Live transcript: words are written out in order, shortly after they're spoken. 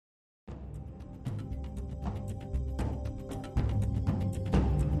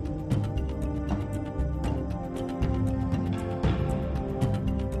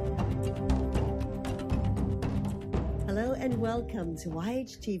welcome to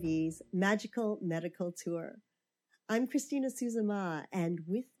YHTV's Magical Medical Tour. I'm Christina Suzuma, and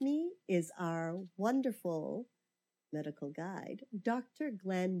with me is our wonderful medical guide, Dr.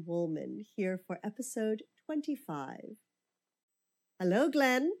 Glenn Woolman, here for episode 25. Hello,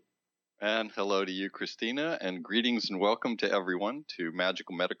 Glenn. And hello to you, Christina, and greetings and welcome to everyone to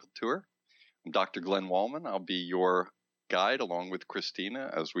Magical Medical Tour. I'm Dr. Glenn Woolman. I'll be your guide along with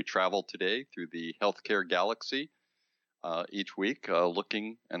Christina as we travel today through the healthcare galaxy each week,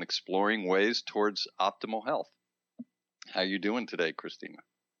 looking and exploring ways towards optimal health. How are you doing today, Christina?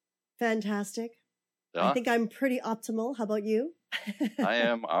 Fantastic. Yeah? I think I'm pretty optimal. How about you? I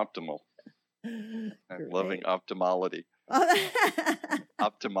am optimal. I'm loving ophthalmology.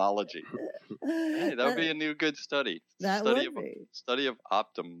 Ophthalmology. Hey, that would be a new good study. That study would be. Study of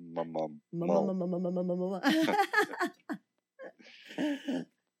optimum.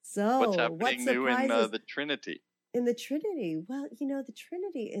 So, what's happening new in the Trinity? In the Trinity, well, the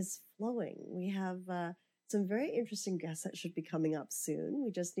Trinity is flowing. We have some very interesting guests that should be coming up soon.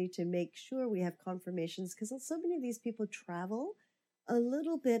 We just need to make sure we have confirmations because so many of these people travel a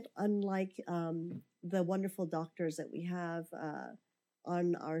little bit unlike the wonderful doctors that we have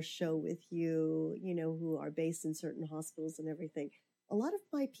on our show with you, who are based in certain hospitals and everything. A lot of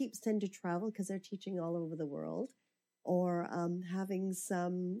my peeps tend to travel because they're teaching all over the world or having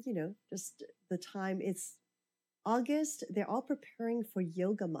some, just the time. It's August. They're all preparing for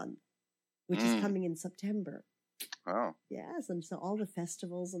Yoga Month, which is coming in September. Oh. Yes, and so all the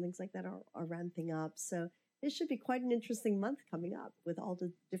festivals and things like that are ramping up. So it should be quite an interesting month coming up with all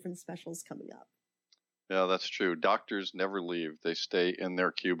the different specials coming up. Yeah, that's true. Doctors never leave. They stay in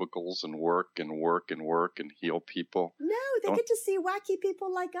their cubicles and work and work and work and heal people. No, they get to see wacky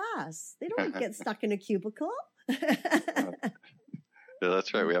people like us. They don't get stuck in a cubicle. Yeah,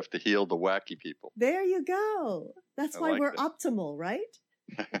 that's right. We have to heal the wacky people. There you go. That's why we're optimal, right?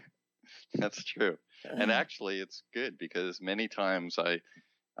 That's true. And actually, it's good because many times I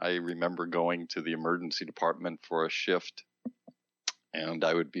remember going to the emergency department for a shift, and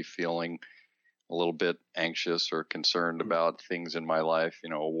I would be feeling a little bit anxious or concerned about things in my life,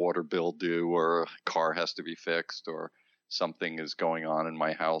 a water bill due or a car has to be fixed or something is going on in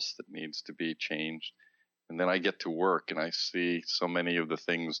my house that needs to be changed. And then I get to work and I see so many of the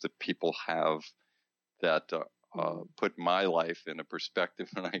things that people have that put my life in a perspective,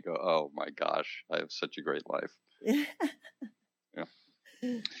 and I go, oh my gosh, I have such a great life. Yeah.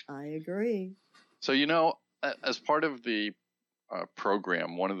 I agree. So, as part of the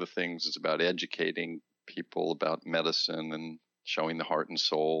program, one of the things is about educating people about medicine and showing the heart and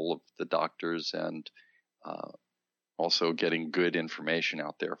soul of the doctors and also getting good information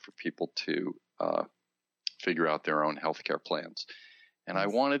out there for people to figure out their own healthcare plans. And I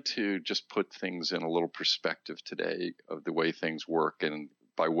wanted to just put things in a little perspective today of the way things work and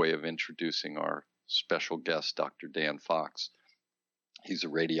by way of introducing our special guest, Dr. Dan Fox. He's a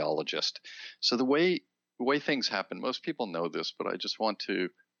radiologist. So the way things happen, most people know this, but I just want to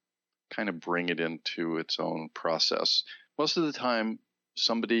kind of bring it into its own process. Most of the time,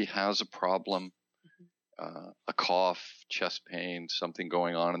 somebody has a problem, a cough, chest pain, something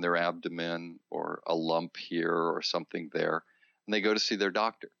going on in their abdomen, or a lump here or something there, and they go to see their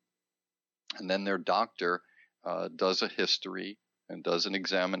doctor. And then their doctor does a history and does an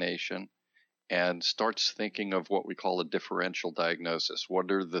examination and starts thinking of what we call a differential diagnosis.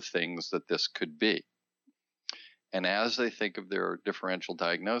 What are the things that this could be? And as they think of their differential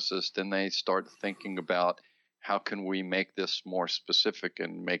diagnosis, then they start thinking about how can we make this more specific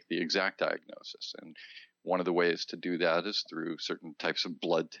and make the exact diagnosis. And one of the ways to do that is through certain types of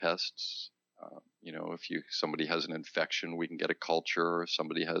blood tests. If somebody has an infection, we can get a culture. Or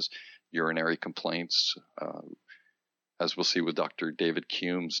somebody has urinary complaints, as we'll see with Dr. David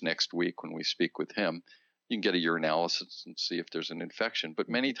Cumes next week when we speak with him. You can get a urinalysis and see if there's an infection. But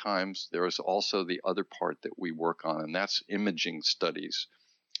many times there is also the other part that we work on, and that's imaging studies.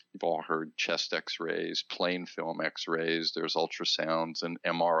 You've all heard chest x-rays, plain film x-rays. There's ultrasounds and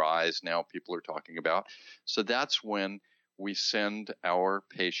MRIs now people are talking about. So that's when we send our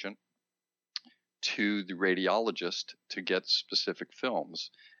patient to the radiologist to get specific films.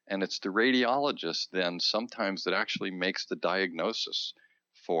 And it's the radiologist then sometimes that actually makes the diagnosis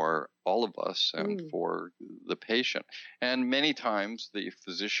for all of us and for the patient. And many times the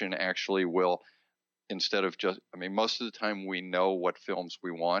physician actually will, instead of most of the time we know what films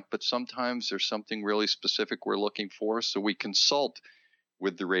we want, but sometimes there's something really specific we're looking for. So we consult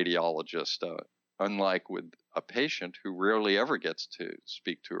with the radiologist, unlike with a patient who rarely ever gets to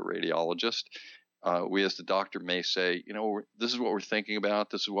speak to a radiologist. We as the doctor may say, this is what we're thinking about.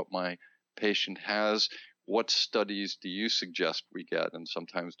 This is what my patient has. what studies do you suggest we get? And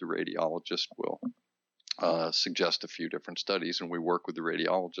sometimes the radiologist will suggest a few different studies, and we work with the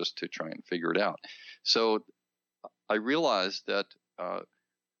radiologist to try and figure it out. So I realized that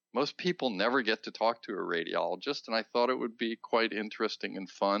most people never get to talk to a radiologist, and I thought it would be quite interesting and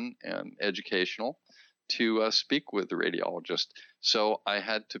fun and educational to speak with the radiologist. So I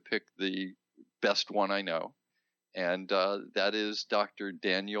had to pick the best one I know, and that is Dr.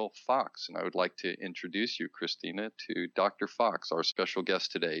 Daniel Fox. And I would like to introduce you, Christina, to Dr. Fox, our special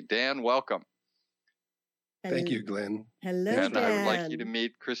guest today. Dan, welcome. Thank you, Glenn. Hello, and Dan. I would like you to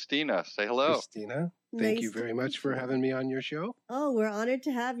meet Christina. Say hello. Christina, thank you very much for having me on your show. Oh, we're honored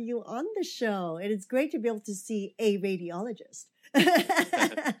to have you on the show. And it's great to be able to see a radiologist.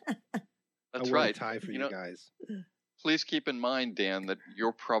 That's I right. Tie for you guys. Please keep in mind, Dan, that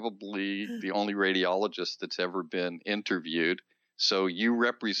you're probably the only radiologist that's ever been interviewed. So you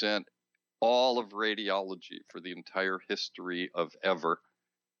represent all of radiology for the entire history of ever,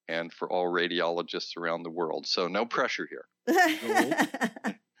 and for all radiologists around the world. So no pressure here.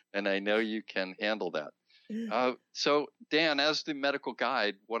 And I know you can handle that. So Dan, as the medical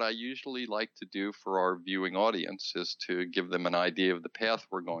guide, what I usually like to do for our viewing audience is to give them an idea of the path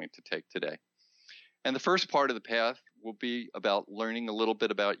we're going to take today. And the first part of the path will be about learning a little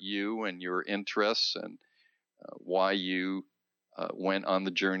bit about you and your interests and why you went on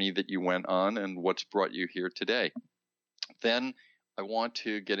the journey that you went on and what's brought you here today. Then I want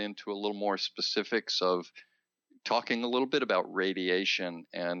to get into a little more specifics of talking a little bit about radiation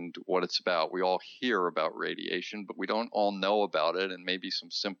and what it's about. We all hear about radiation, but we don't all know about it, and maybe some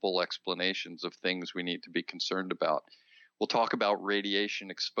simple explanations of things we need to be concerned about. We'll talk about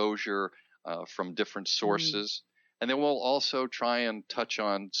radiation exposure from different sources, and then we'll also try and touch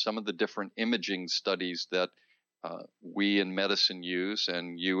on some of the different imaging studies that we in medicine use,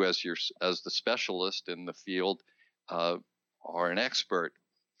 and you as the specialist in the field are an expert.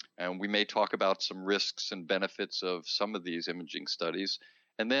 And we may talk about some risks and benefits of some of these imaging studies.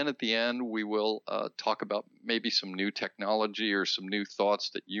 And then at the end, we will talk about maybe some new technology or some new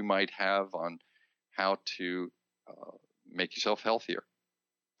thoughts that you might have on how to make yourself healthier.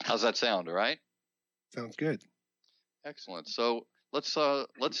 How's that sound? All right? Sounds good. Excellent. So let's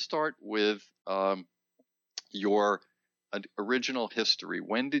start with your original history.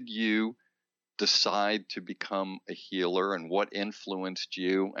 When did you decide to become a healer, and what influenced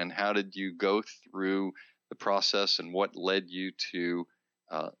you, and how did you go through the process, and what led you to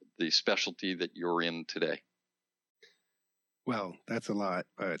the specialty that you're in today? Well, that's a lot,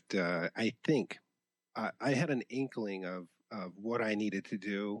 but I think I had an inkling of what I needed to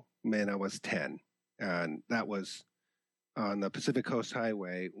do when I was 10, and that was on the Pacific Coast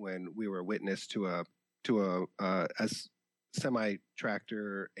Highway when we were witness to a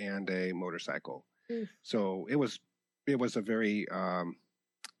semi-tractor and a motorcycle. So it was a very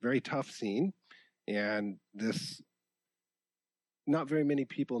very tough scene, and not very many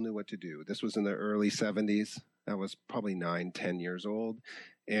people knew what to do. This was in the early 70s. I was probably 9-10 years old,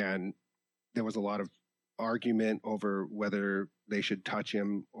 and there was a lot of argument over whether they should touch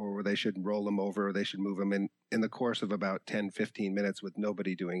him or they should roll him over or they should move him. In the course of about 10-15 minutes with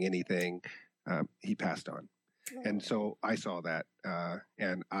nobody doing anything, he passed on. And so I saw that,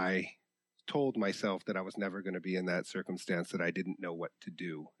 and I told myself that I was never going to be in that circumstance, that I didn't know what to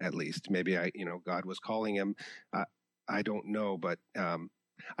do, at least. Maybe God was calling him. I don't know, but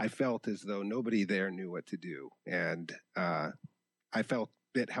I felt as though nobody there knew what to do. And I felt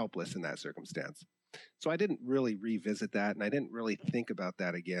a bit helpless in that circumstance. So I didn't really revisit that, and I didn't really think about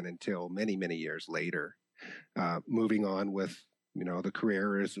that again until many, many years later, moving on with the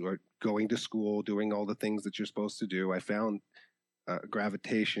career is going to school, doing all the things that you're supposed to do. I found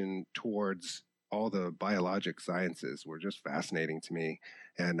gravitation towards all the biologic sciences were just fascinating to me.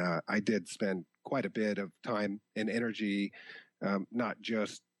 And I did spend quite a bit of time and energy, not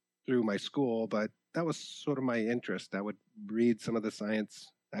just through my school, but that was sort of my interest. I would read some of the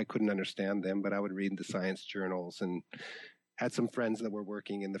science. I couldn't understand them, but I would read the science journals and had some friends that were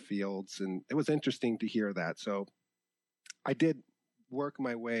working in the fields. And it was interesting to hear that. So I did work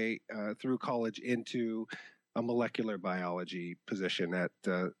my way through college into a molecular biology position at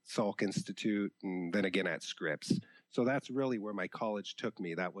Salk Institute and then again at Scripps. So that's really where my college took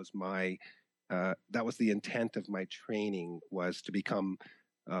me. That was that was the intent of my training, was to become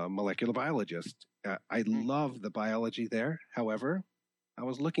a molecular biologist. I love the biology there. However, I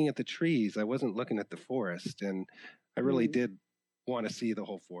was looking at the trees. I wasn't looking at the forest. And I really did want to see the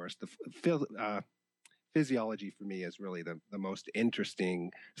whole forest. The physiology for me is really the most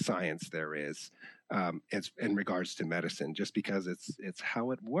interesting science there is. It's in regards to medicine, just because it's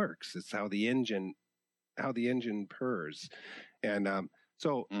how it works. It's how the engine engine purrs. And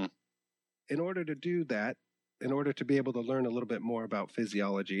so Mm. in order to do that, in order to be able to learn a little bit more about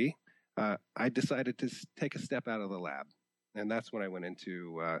physiology, I decided to take a step out of the lab. And that's when I went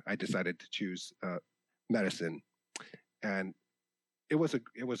into, I decided to choose medicine. And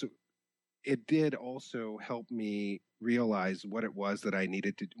it did also help me realize what it was that I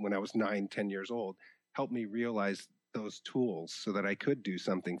needed to, when I was 9, 10 years old, help me realize those tools so that I could do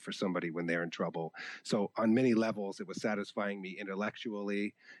something for somebody when they're in trouble. So on many levels, it was satisfying me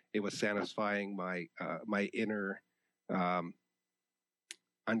intellectually. It was satisfying my inner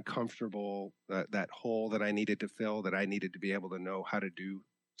uncomfortable, that hole that I needed to fill, that I needed to be able to know how to do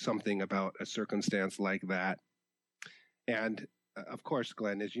something about a circumstance like that. And of course,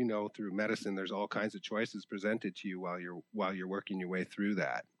 Glenn, as you know, through medicine, there's all kinds of choices presented to you while you're working your way through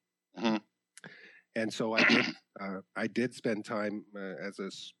that. Mm-hmm. And so I did spend time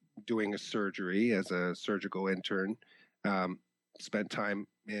doing a surgery as a surgical intern. Spent time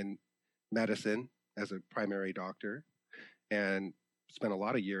in medicine as a primary doctor, and spent a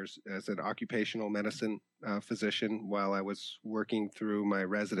lot of years as an occupational medicine physician while I was working through my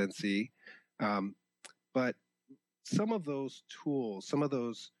residency. But some of those tools, some of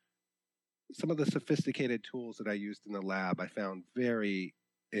the sophisticated tools that I used in the lab, I found very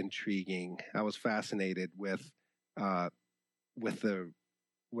intriguing. I was fascinated with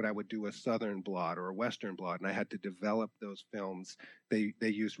when I would do a southern blot or a western blot, and I had to develop those films. They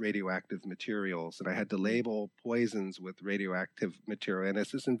used radioactive materials, and I had to label poisons with radioactive material. And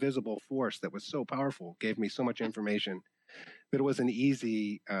it's this invisible force that was so powerful, gave me so much information. But it wasn't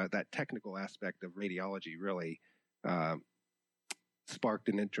easy. That technical aspect of radiology really sparked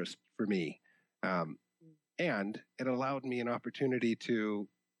an interest for me. And it allowed me an opportunity to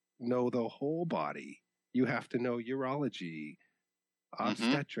know the whole body. You have to know urology,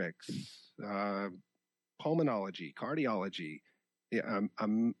 obstetrics, pulmonology, cardiology.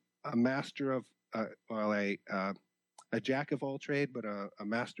 I'm a master of, a jack of all trade, but a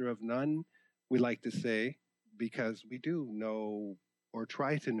master of none, we like to say, because we do know or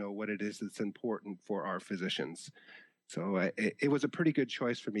try to know what it is that's important for our physicians. So it was a pretty good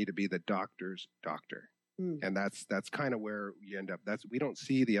choice for me to be the doctor's doctor. And that's kind of where you end up. We don't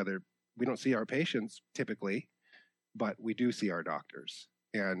see our patients typically, but we do see our doctors.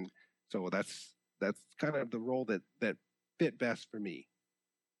 And so that's kind of the role that fit best for me.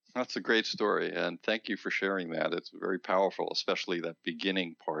 That's a great story, and thank you for sharing that. It's very powerful, especially that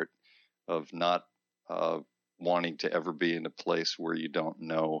beginning part of not wanting to ever be in a place where you don't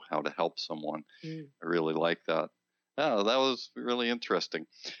know how to help someone. I really like that. Oh, that was really interesting.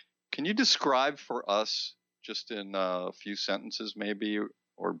 Can you describe for us, just in a few sentences maybe,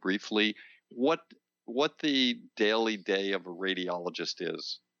 or briefly, what the daily day of a radiologist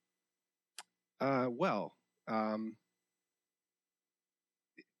is?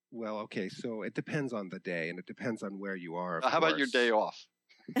 Okay, so it depends on the day, and it depends on where you are. How about your day off?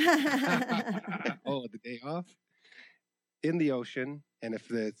 Oh, the day off? In the ocean, and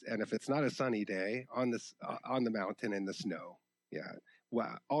if it's not a sunny day, on the mountain in the snow. Yeah.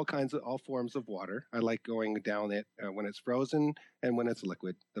 Well, all forms of water. I like going down it when it's frozen and when it's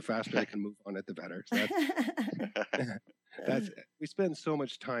liquid. The faster I can move on it, the better. So we spend so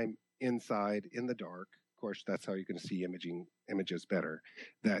much time inside in the dark. Of course, that's how you're going to see images better.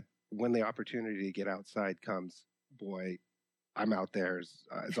 That when the opportunity to get outside comes, boy, I'm out there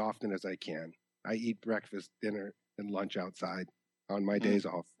as often as I can. I eat breakfast, dinner, and lunch outside on my days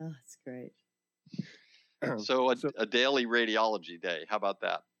off. Oh, that's great. So a daily radiology day. How about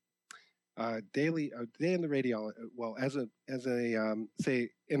that? A day in the radiology. Well, as a say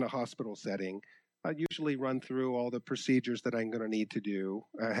in a hospital setting, I usually run through all the procedures that I'm going to need to do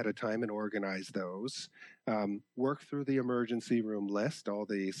ahead of time and organize those. Work through the emergency room list, all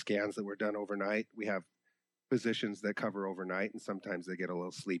the scans that were done overnight. We have physicians that cover overnight, and sometimes they get a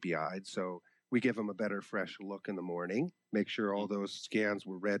little sleepy-eyed, so we give them a better, fresh look in the morning, make sure all those scans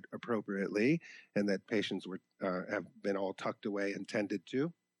were read appropriately and that patients have been all tucked away and tended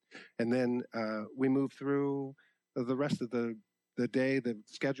to. And then we move through the rest of the day, the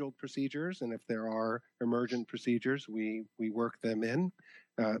scheduled procedures. And if there are emergent procedures, we work them in.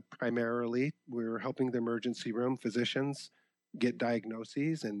 Primarily, we're helping the emergency room physicians get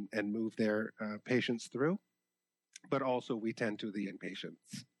diagnoses and move their patients through. But also we tend to the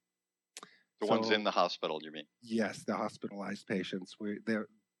inpatients. The ones in the hospital, you mean? Yes, the hospitalized patients. They're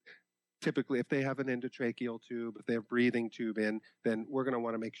typically, if they have an endotracheal tube, if they have breathing tube in, then we're going to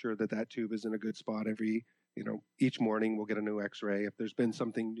want to make sure that tube is in a good spot each morning. We'll get a new X-ray. If there's been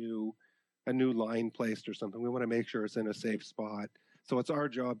something new, a new line placed or something, we want to make sure it's in a safe spot. So it's our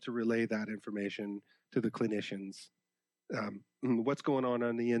job to relay that information to the clinicians. What's going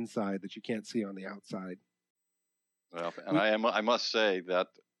on the inside that you can't see on the outside? Well, and I must say that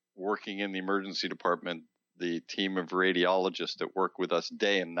working in the emergency department, the team of radiologists that work with us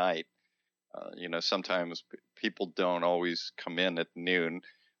day and night, sometimes people don't always come in at noon.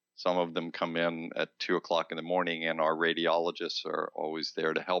 Some of them come in at 2:00 in the morning, and our radiologists are always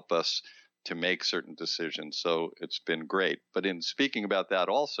there to help us to make certain decisions. So it's been great. But in speaking about that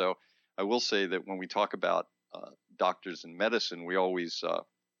also, I will say that when we talk about doctors in medicine, we always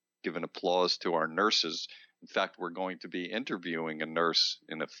give an applause to our nurses. In fact, we're going to be interviewing a nurse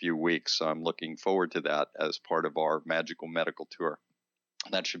in a few weeks. So I'm looking forward to that as part of our Magical Medical Tour.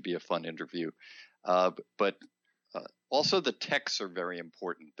 That should be a fun interview. But also the techs are very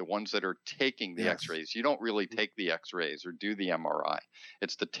important, the ones that are taking the X-rays. You don't really take the X-rays or do the MRI.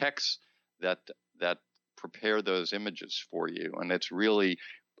 It's the techs that prepare those images for you. And it's really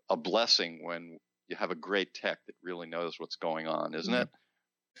a blessing when you have a great tech that really knows what's going on, isn't it?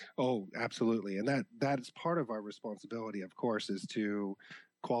 Oh, absolutely. And that is part of our responsibility, of course, is to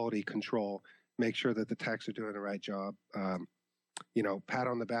quality control, make sure that the techs are doing the right job. Pat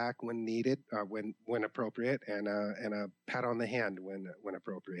on the back when needed, when appropriate, and a pat on the hand when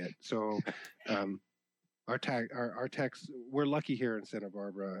appropriate. So our techs, we're lucky here in Santa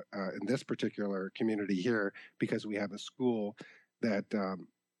Barbara, in this particular community here, because we have a school that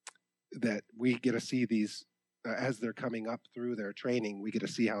we get to see these as they're coming up through their training. We get to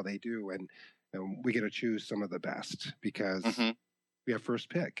see how they do, and we get to choose some of the best because we have first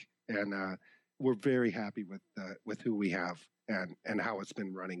pick, and we're very happy with who we have and how it's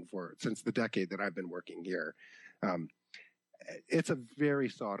been running since the decade that I've been working here. It's a very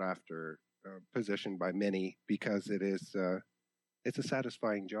sought after position by many because it's a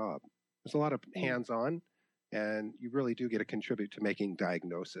satisfying job. There's a lot of hands-on, and you really do get to contribute to making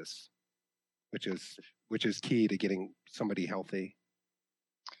diagnosis, which is key to getting somebody healthy.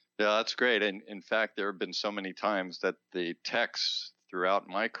 Yeah, that's great. And in fact, there have been so many times that the techs throughout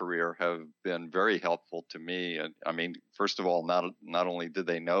my career have been very helpful to me. And I mean, first of all, not only do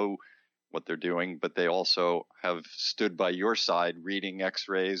they know what they're doing, but they also have stood by your side reading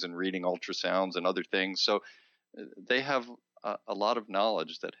X-rays and reading ultrasounds and other things. So they have a lot of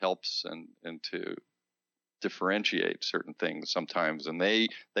knowledge that helps and to differentiate certain things sometimes. And they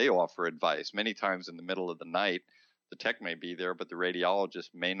offer advice many times in the middle of the night. The tech may be there, but the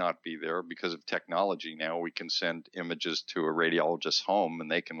radiologist may not be there because of technology. Now we can send images to a radiologist's home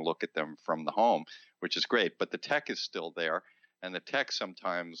and they can look at them from the home, which is great. But the tech is still there. And the tech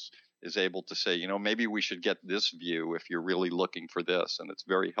sometimes is able to say, maybe we should get this view if you're really looking for this. And it's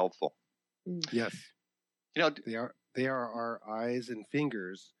very helpful. Yes. They are our eyes and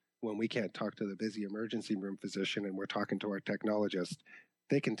fingers when we can't talk to the busy emergency room physician and we're talking to our technologist.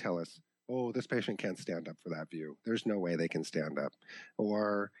 They can tell us, oh, this patient can't stand up for that view. There's no way they can stand up.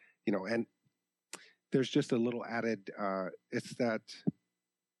 Or, and there's just a little added, it's that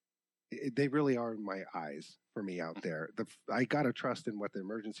they really are my eyes for me out there. I got to trust in what the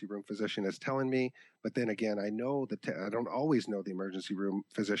emergency room physician is telling me. But then again, I know I don't always know the emergency room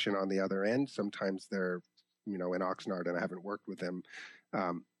physician on the other end. Sometimes they're, in Oxnard and I haven't worked with them.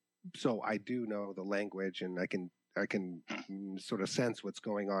 So I do know the language and I can sort of sense what's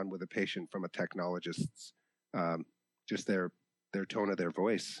going on with a patient from a technologist's, just their tone of their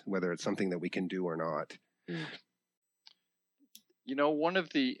voice, whether it's something that we can do or not. One of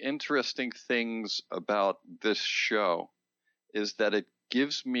the interesting things about this show is that it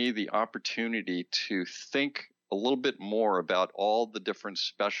gives me the opportunity to think a little bit more about all the different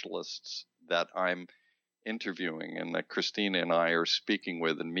specialists that I'm interviewing and that Christina and I are speaking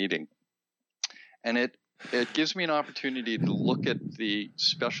with and meeting. And it gives me an opportunity to look at the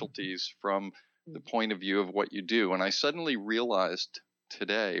specialties from the point of view of what you do. And I suddenly realized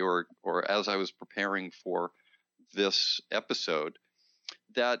today, or as I was preparing for this episode,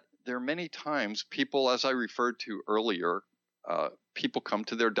 that there are many times people, as I referred to earlier, people come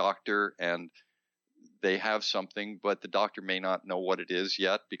to their doctor and they have something, but the doctor may not know what it is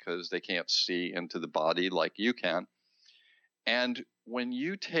yet because they can't see into the body like you can. And when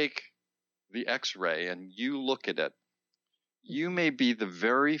you take the X-ray and you look at it, you may be the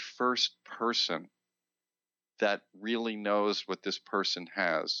very first person that really knows what this person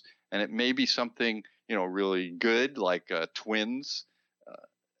has. And it may be something, really good, like twins,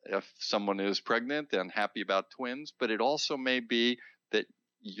 if someone is pregnant and happy about twins, but it also may be that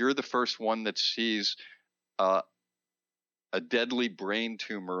you're the first one that sees a deadly brain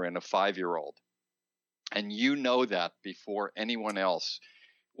tumor in a 5-year-old. And you know that before anyone else.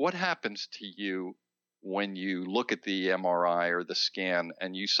 What happens to you when you look at the MRI or the scan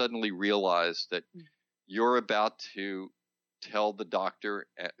and you suddenly realize that you're about to tell the doctor,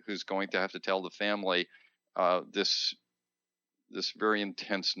 who's going to have to tell the family this very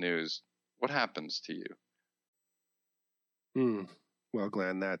intense news. What happens to you? Well,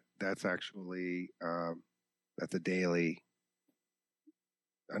 Glenn, that's actually that's a daily.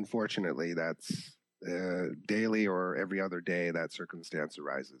 Unfortunately, that's daily or every other day that circumstance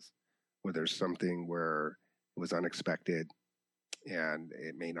arises, where there's something where it was unexpected, and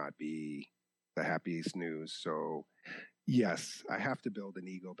it may not be the happiest news. So, yes, I have to build an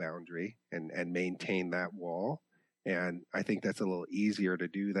ego boundary and maintain that wall. And I think that's a little easier to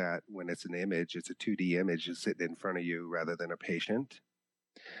do that when it's an image. It's a 2D image that's sitting in front of you rather than a patient.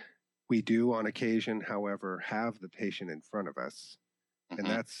 We do on occasion, however, have the patient in front of us. And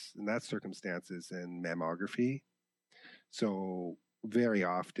that's circumstances in mammography. So very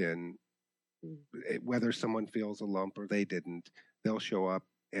often, whether someone feels a lump or they didn't, they'll show up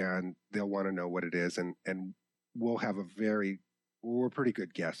and they'll want to know what it is. And we'll have we're pretty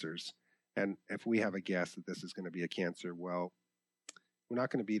good guessers. And if we have a guess that this is going to be a cancer, well, we're not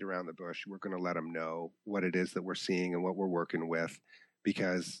going to beat around the bush. We're going to let them know what it is that we're seeing and what we're working with,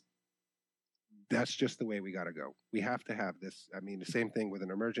 because that's just the way we got to go. We have to have this. I mean, the same thing with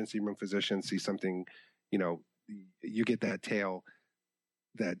an emergency room physician, see something, you get that tail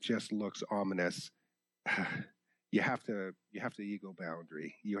that just looks ominous. You have to ego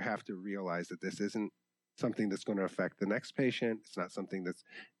boundary. You have to realize that this isn't something that's going to affect the next patient. It's not something that's,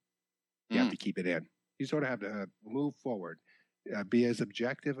 you have to keep it in. You sort of have to move forward, be as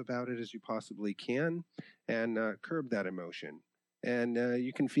objective about it as you possibly can, and curb that emotion. And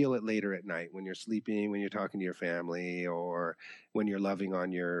you can feel it later at night when you're sleeping, when you're talking to your family, or when you're loving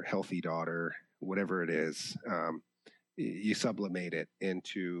on your healthy daughter, whatever it is. You sublimate it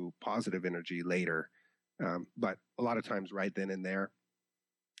into positive energy later. But a lot of times right then and there,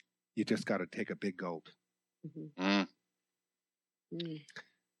 you just got to take a big gulp.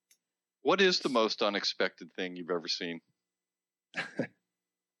 What is the most unexpected thing you've ever seen?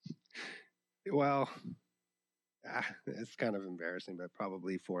 Well, it's kind of embarrassing, but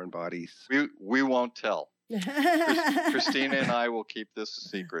probably foreign bodies. We won't tell. Christina and I will keep this a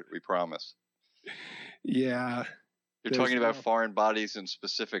secret, we promise. Yeah. You're talking about foreign bodies in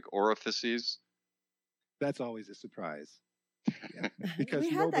specific orifices? That's always a surprise. Yeah. Because we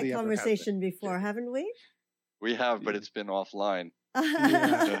had that conversation before, haven't we? We have, but it's been offline.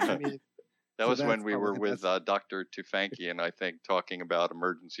 Yeah, that was when we were with Dr. Tufenki, and I think talking about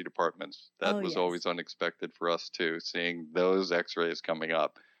emergency departments. That was always unexpected for us too, seeing those X-rays coming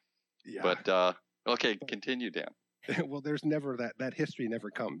up. Yeah. But okay, continue, Dan. Well, there's never that history never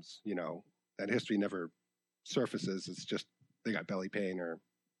comes. That history never surfaces. It's just they got belly pain or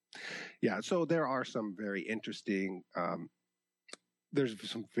So there are some very interesting. There's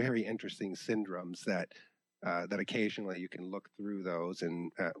some very interesting syndromes that occasionally you can look through those,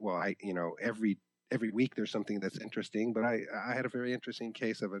 and every week there's something that's interesting. But I had a very interesting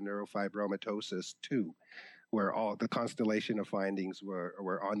case of a neurofibromatosis too, where all the constellation of findings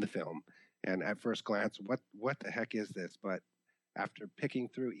were on the film, and at first glance, what the heck is this? But after picking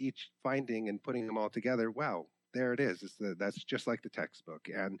through each finding and putting them all together, wow, there it is. That's just like the textbook,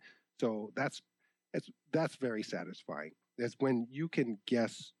 and so that's very satisfying. It's when you can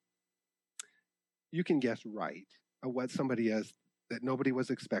guess right what somebody is that nobody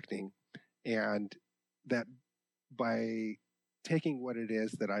was expecting, and that by taking what it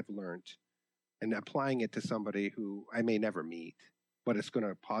is that I've learned and applying it to somebody who I may never meet, but it's going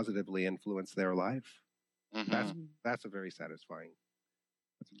to positively influence their life. Mm-hmm. That's a very satisfying.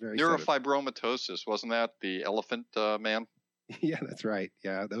 Neurofibromatosis, wasn't that the elephant man? Yeah, that's right.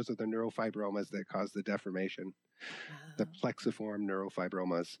 Yeah, those are the neurofibromas that cause the deformation. The plexiform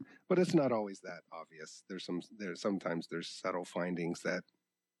neurofibromas, but it's not always that obvious. Sometimes there's subtle findings that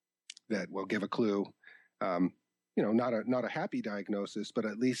will give a clue. Not a happy diagnosis, but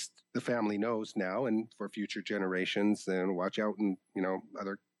at least the family knows now, and for future generations, and watch out. And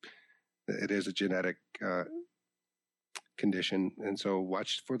it is a genetic condition, and so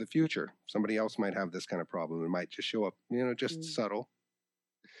watch for the future. Somebody else might have this kind of problem. It might just show up, just subtle.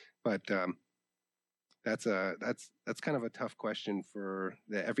 But that's kind of a tough question for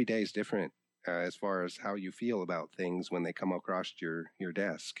every day is different as far as how you feel about things when they come across your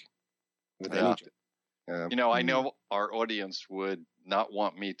desk. With I know our audience would not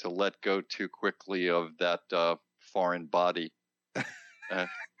want me to let go too quickly of that foreign body. Okay.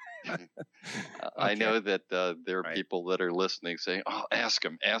 I know that there are people that are listening saying, "Oh, ask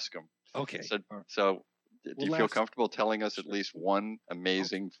him." Okay. So do you feel comfortable telling us at least one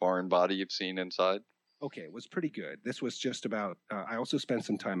amazing foreign body you've seen inside? okay, it was pretty good. This was just about, I also spent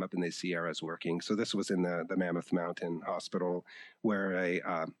some time up in the Sierras working. So this was in the Mammoth Mountain Hospital, where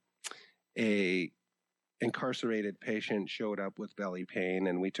a incarcerated patient showed up with belly pain,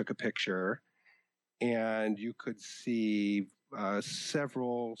 and we took a picture, and you could see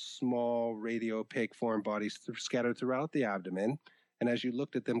several small radiopaque foreign bodies scattered throughout the abdomen. And as you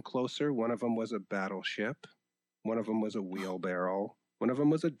looked at them closer, one of them was a battleship, one of them was a wheelbarrow, one of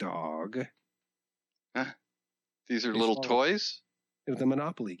them was a dog. Huh? These are little toys? It was a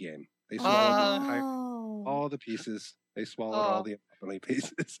Monopoly game. They swallowed all the pieces. They swallowed all the Monopoly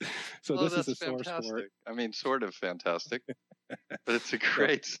pieces. So this is a source sport. I mean, sort of fantastic, but it's a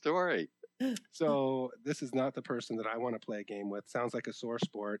great story. So this is not the person that I want to play a game with. Sounds like a sore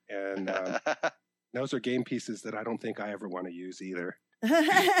sport, and those are game pieces that I don't think I ever want to use either.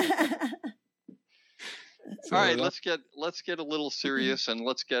 All right, let's get a little serious and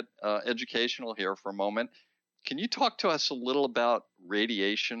let's get educational here for a moment. Can you talk to us a little about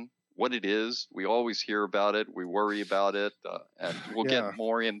radiation, what it is? We always hear about it, we worry about it, and we'll get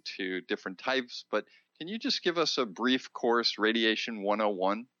more into different types, but can you just give us a brief course, Radiation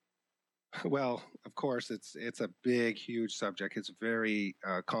 101? Well, of course, it's a big, huge subject. It's very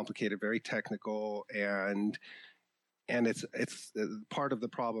complicated, very technical, and it's part of the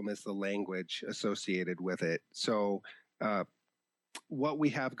problem is the language associated with it. So what we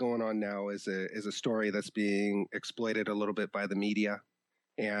have going on now is a story that's being exploited a little bit by the media,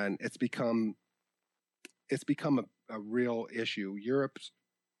 and it's become a real issue.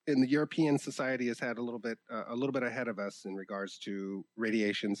 The European society has had a little bit ahead of us in regards to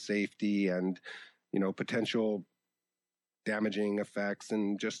radiation safety and, potential damaging effects,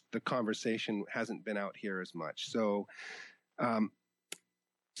 and just the conversation hasn't been out here as much. So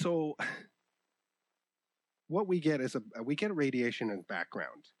what we get is we get radiation in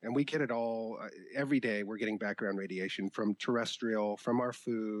background, and we get it all every day. We're getting background radiation from terrestrial, from our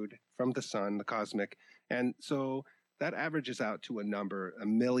food, from the sun, the cosmic, and so that averages out to a number. A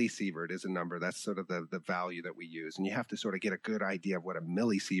millisievert is a number. That's sort of the value that we use. And you have to sort of get a good idea of what a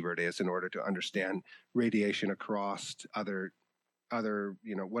millisievert is in order to understand radiation across other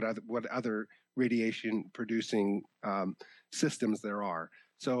what other radiation producing systems there are.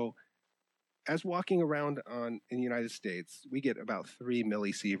 So as walking around in the United States, we get about 3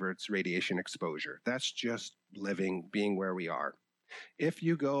 millisieverts radiation exposure. That's just being where we are. If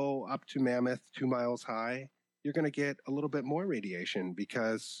you go up to Mammoth, 2 miles high, you're going to get a little bit more radiation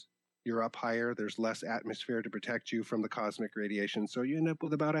because you're up higher. There's less atmosphere to protect you from the cosmic radiation. So you end up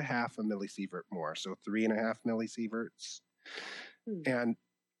with about a half a millisievert more. So 3.5 millisieverts. And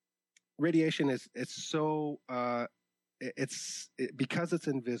radiation because it's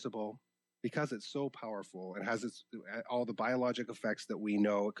invisible, because it's so powerful, it has all the biologic effects that we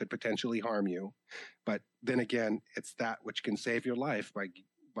know it could potentially harm you. But then again, it's that which can save your life by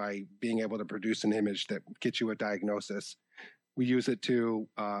being able to produce an image that gets you a diagnosis. We use it to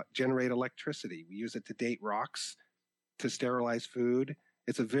generate electricity. We use it to date rocks, to sterilize food.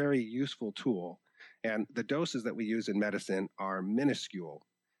 It's a very useful tool. And the doses that we use in medicine are minuscule.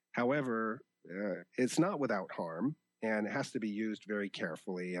 However, it's not without harm, and it has to be used very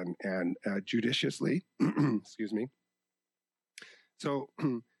carefully and judiciously. Excuse me. So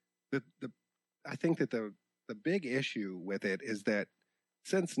I think that the big issue with it is that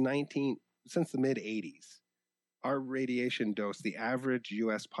since the mid 80s, our radiation dose, the average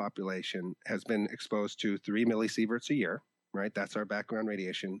U.S. population has been exposed to 3 millisieverts a year, right? That's our background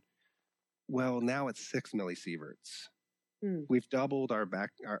radiation. Well, now it's 6 millisieverts. We've doubled our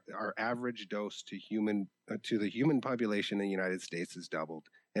average dose to the human population in the United States is doubled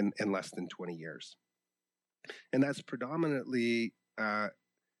in less than 20 years. And that's predominantly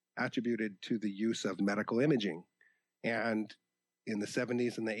attributed to the use of medical imaging. And in the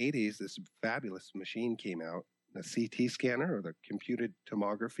 70s and the 80s, this fabulous machine came out, the CT scanner, or the computed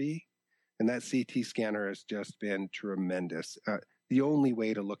tomography. And that CT scanner has just been tremendous. The only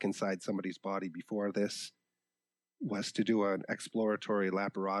way to look inside somebody's body before this was to do an exploratory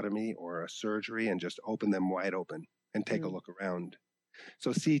laparotomy or a surgery and just open them wide open and take a look around.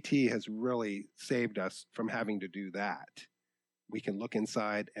 So CT has really saved us from having to do that. We can look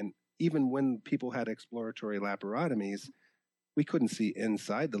inside, and even when people had exploratory laparotomies, we couldn't see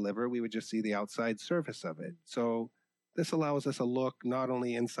inside the liver. We would just see the outside surface of it. So this allows us a look not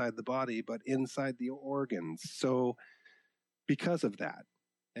only inside the body, but inside the organs. So because of that,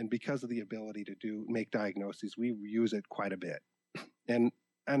 and because of the ability to make diagnoses, we use it quite a bit. And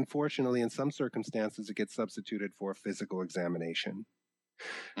unfortunately, in some circumstances, it gets substituted for physical examination.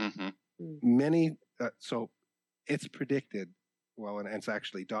 So it's predicted, well, and it's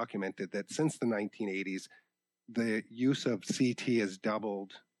actually documented that since the 1980s, the use of CT has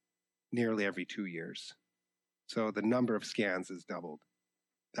doubled nearly every 2 years. So the number of scans has doubled.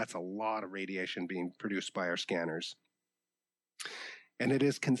 That's a lot of radiation being produced by our scanners. And it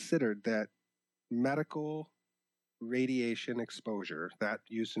is considered that medical radiation exposure, that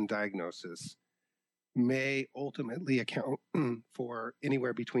use in diagnosis, may ultimately account for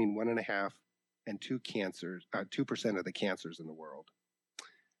anywhere between 1.5 and 2% of the cancers in the world,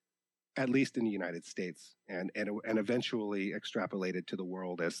 at least in the United States, and eventually extrapolated to the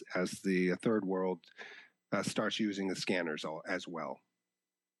world as the third world starts using the scanners as well.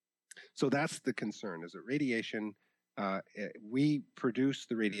 So that's the concern, is that radiation, we produce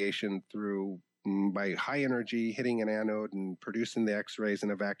the radiation by high energy hitting an anode and producing the X-rays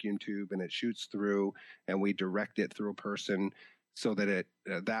in a vacuum tube, and it shoots through, and we direct it through a person so that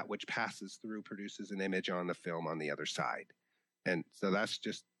that which passes through produces an image on the film on the other side. And so that's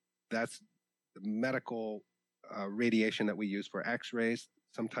the medical radiation that we use for X-rays.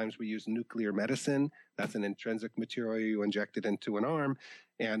 Sometimes we use nuclear medicine. That's an intrinsic material you inject it into an arm,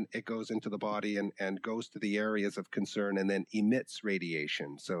 and it goes into the body and goes to the areas of concern and then emits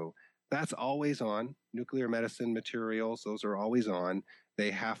radiation. So that's always on. Nuclear medicine materials, those are always on. They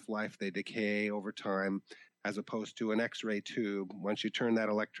half-life, they decay over time, as opposed to an X-ray tube. Once you turn that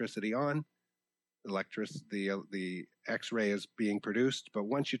electricity on, the X-ray is being produced, but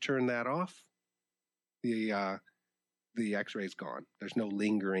once you turn that off, the X-ray is gone. There's no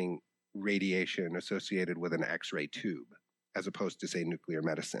lingering radiation associated with an X-ray tube, as opposed to, say, nuclear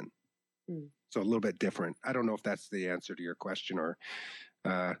medicine. So a little bit different. I don't know if that's the answer to your question or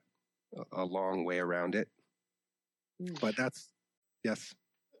a long way around it, but yes.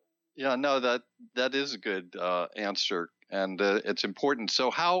 Yeah, no, that is a good answer, and it's important.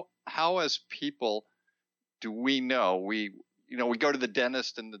 So how as people do we know? We go to the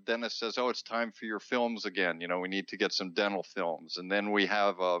dentist, and the dentist says, "Oh, it's time for your films again. We need to get some dental films." And then we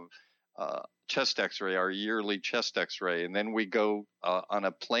have a chest X-ray, our yearly chest X-ray, and then we go on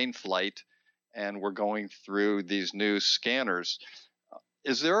a plane flight, and we're going through these new scanners.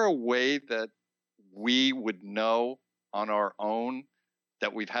 Is there a way that we would know on our own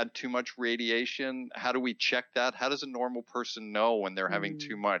that we've had too much radiation? How do we check that? How does a normal person know when they're having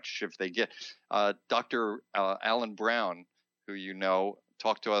too much? If they get Dr. Alan Brown, who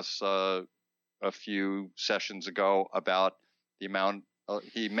talked to us a few sessions ago about the amount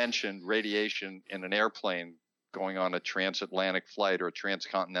he mentioned radiation in an airplane going on a transatlantic flight or a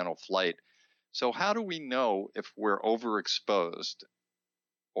transcontinental flight. So how do we know if we're overexposed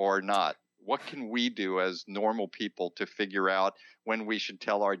or not? What can we do as normal people to figure out when we should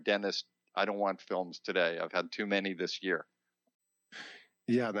tell our dentist, I don't want films today, I've had too many this year?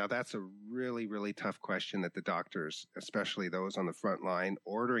 Yeah, now that's a really, really tough question that the doctors, especially those on the front line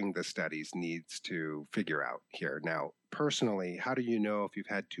ordering the studies, needs to figure out here. Now, personally, how do you know if you've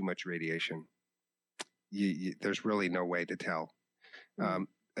had too much radiation? There's really no way to tell.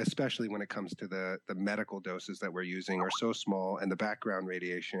 Especially when it comes to the medical doses that we're using are so small, and the background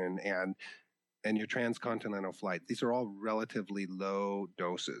radiation and your transcontinental flight. These are all relatively low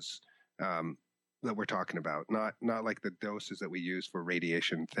doses that we're talking about, not like the doses that we use for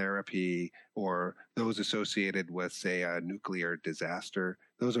radiation therapy or those associated with, say, a nuclear disaster.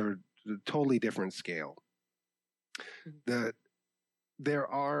 Those are a totally different scale. There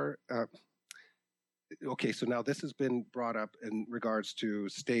are... Okay, so now this has been brought up in regards to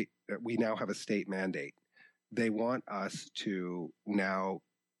state. We now have a state mandate. They want us to now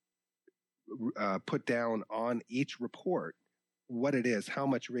put down on each report what it is, how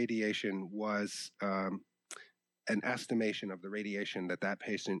much radiation was, an estimation of the radiation that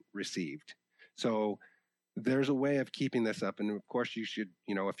patient received. So there's a way of keeping this up. And of course, you should,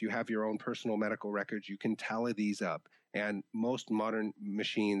 if you have your own personal medical records, you can tally these up. And most modern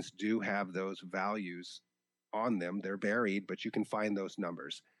machines do have those values on them. They're buried, but you can find those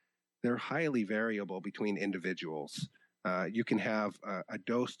numbers. They're highly variable between individuals. You can have a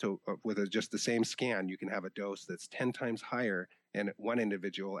dose with just the same scan, you can have a dose that's 10 times higher in one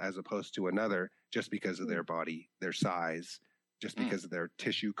individual as opposed to another, just because of their body, their size, just because of their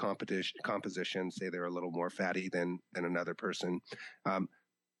tissue composition. Say they're a little more fatty than another person.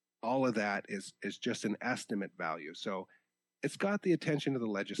 All of that is just an estimate value. So it's got the attention of the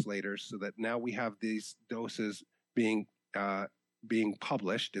legislators, so that now we have these doses being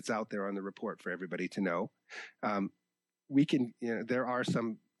published. It's out there on the report for everybody to know. We can, there are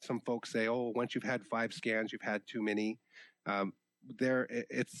some folks say, oh, once you've had 5 scans, you've had too many.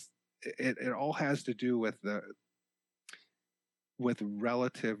 It all has to do with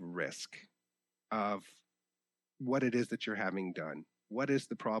relative risk of what it is that you're having done. What is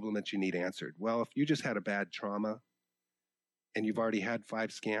the problem that you need answered? Well, if you just had a bad trauma and you've already had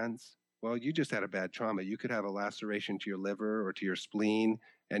 5 scans, well, you just had a bad trauma. You could have a laceration to your liver or to your spleen,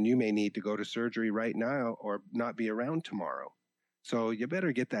 and you may need to go to surgery right now or not be around tomorrow. So you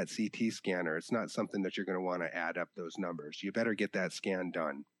better get that CT scanner. It's not something that you're going to want to add up those numbers. You better get that scan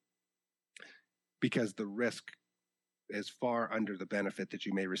done because the risk is far under the benefit that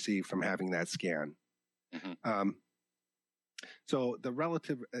you may receive from having that scan. Mm-hmm. So the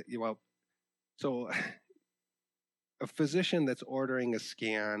relative, so a physician that's ordering a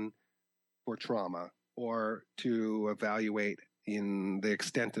scan for trauma or to evaluate in the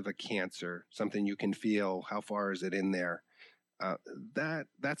extent of a cancer, something you can feel, how far is it in there?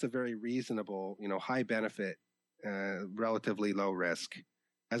 That's a very reasonable, high benefit, relatively low risk,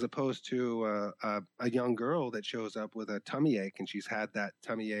 as opposed to a young girl that shows up with a tummy ache and she's had that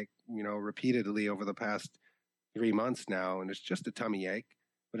tummy ache, repeatedly over the past 3 months now, and it's just a tummy ache,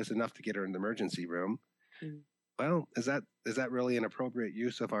 but it's enough to get her in the emergency room. Mm. Well, is that really an appropriate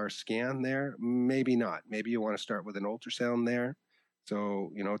use of our scan there? Maybe not. Maybe you want to start with an ultrasound there.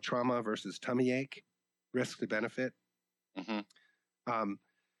 So, trauma versus tummy ache, risk to benefit. Mm-hmm.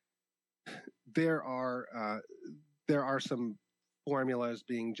 There are some formulas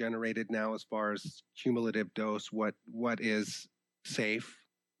being generated now as far as cumulative dose. What is safe?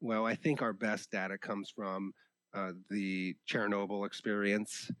 Well, I think our best data comes from the Chernobyl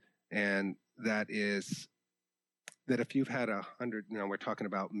experience, and that is that if you've had 100, we're talking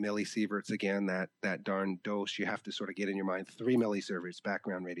about millisieverts again, that darn dose, you have to sort of get in your mind 3 millisieverts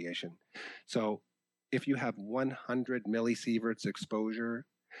background radiation. So if you have 100 millisieverts exposure,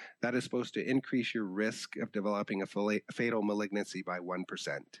 that is supposed to increase your risk of developing a fatal malignancy by 1%.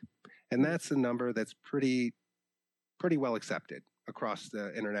 And that's a number that's pretty well accepted across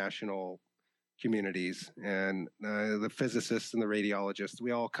the international communities. And the physicists and the radiologists,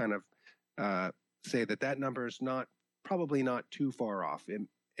 we all kind of say that number is probably not too far off.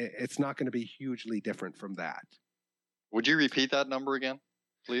 It's not going to be hugely different from that. Would you repeat that number again,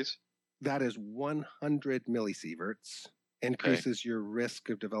 please? That is 100 millisieverts increases your risk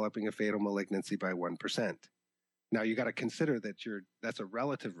of developing a fatal malignancy by 1%. Now you got to consider that that's a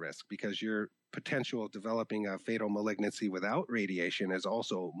relative risk because your potential of developing a fatal malignancy without radiation is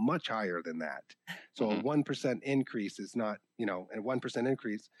also much higher than that. So a 1% increase is not, a 1%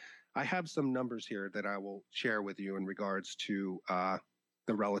 increase. I have some numbers here that I will share with you in regards to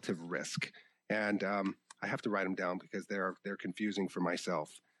the relative risk. And I have to write them down because they're confusing for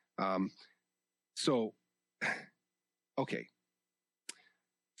myself. Okay.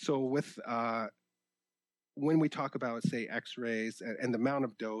 So with when we talk about, say, X-rays and the amount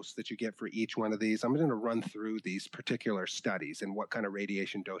of dose that you get for each one of these, I'm going to run through these particular studies and what kind of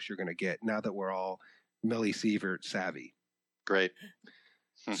radiation dose you're going to get now that we're all millisievert savvy. Great.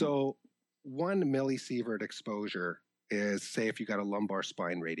 So 1 millisievert exposure is, say, if you got a lumbar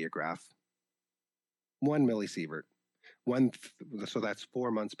spine radiograph, 1 millisievert, so that's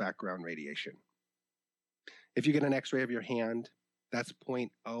 4 months background radiation. If you get an X-ray of your hand, that's 0.001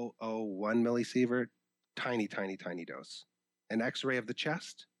 millisievert, tiny, tiny, tiny dose. An X-ray of the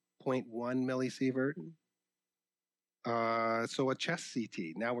chest, 0.1 millisievert. So a chest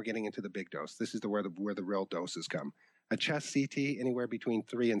CT, now we're getting into the big dose. This is where the real doses come. A chest CT, anywhere between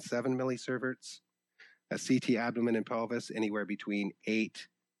 3 and 7 millisieverts. A CT abdomen and pelvis, anywhere between 8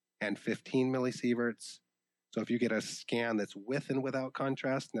 and 15 millisieverts. So if you get a scan that's with and without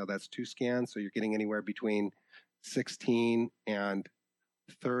contrast, now that's 2 scans, so you're getting anywhere between 16 and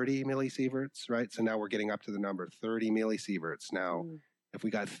 30 millisieverts, right? So now we're getting up to the number 30 millisieverts. Now, if we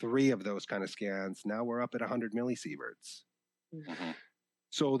got 3 of those kind of scans, now we're up at 100 millisieverts. Mm-hmm.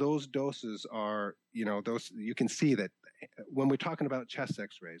 So those doses are, those you can see that when we're talking about chest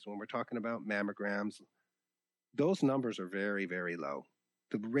X-rays, when we're talking about mammograms, those numbers are very, very low.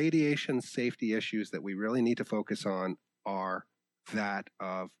 The radiation safety issues that we really need to focus on are that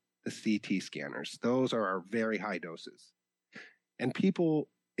of the CT scanners. Those are our very high doses. And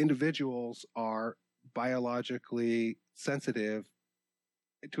individuals are biologically sensitive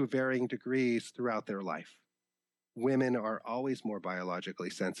to varying degrees throughout their life. Women are always more biologically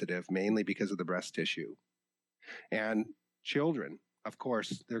sensitive, mainly because of the breast tissue. And children, of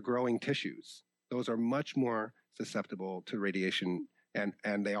course, they're growing tissues. Those are much more susceptible to radiation,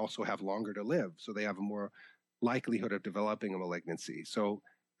 and they also have longer to live, so they have a more likelihood of developing a malignancy. So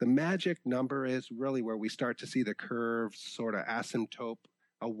the magic number is really where we start to see the curve sort of asymptote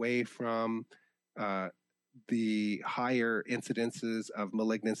away from the higher incidences of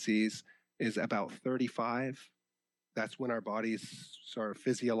malignancies is about 35. That's when our bodies sort of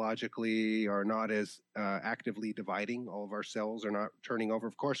physiologically are not as actively dividing. All of our cells are not turning over.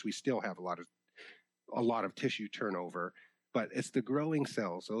 Of course, we still have a lot of tissue turnover, but it's the growing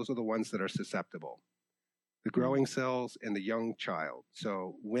cells. Those are the ones that are susceptible. The growing cells and the young child.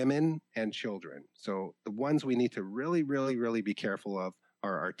 So women and children. So the ones we need to really, really, really be careful of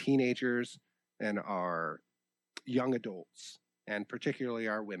are our teenagers and our young adults, and particularly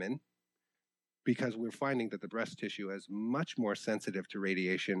our women, because we're finding that the breast tissue is much more sensitive to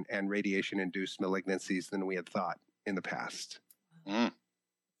radiation and radiation-induced malignancies than we had thought in the past. Mm.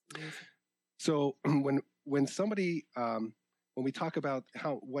 So when somebody, when we talk about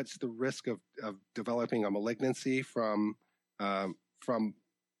what's the risk of developing a malignancy from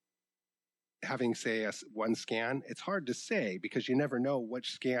having, say, one scan, it's hard to say because you never know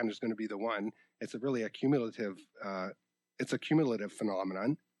which scan is going to be the one. It's a cumulative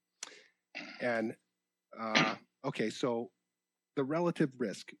phenomenon. And okay, so the relative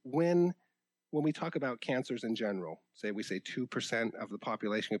risk when we talk about cancers in general, we say 2% of the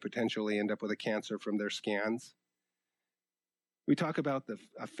population could potentially end up with a cancer from their scans. We talk about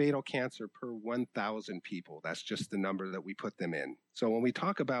a fatal cancer per 1,000 people. That's just the number that we put them in. So when we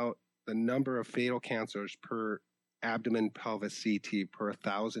talk about the number of fatal cancers per abdomen pelvis CT per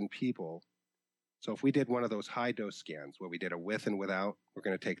 1,000 people, so if we did one of those high dose scans where we did a with and without, we're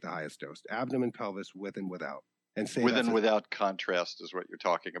going to take the highest dose. Abdomen pelvis with and without. And say with and without contrast is what you're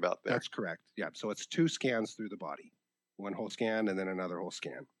talking about there. That's correct. Yeah. So it's 2 scans through the body, one whole scan and then another whole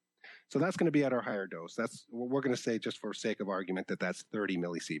scan. So that's going to be at our higher dose. We're going to say, just for sake of argument, that's 30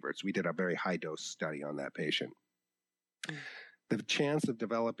 millisieverts. We did a very high dose study on that patient. The chance of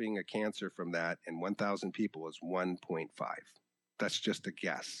developing a cancer from that in 1,000 people is 1.5. That's just a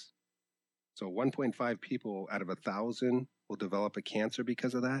guess. So 1.5 people out of 1,000 will develop a cancer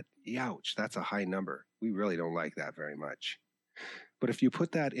because of that. Ouch, that's a high number. We really don't like that very much. But if you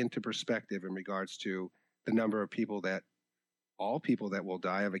put that into perspective in regards to the number of all people that will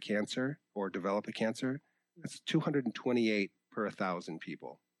die of a cancer or develop a cancer, that's 228 per 1,000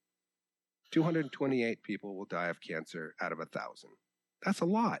 people. 228 people will die of cancer out of 1,000. That's a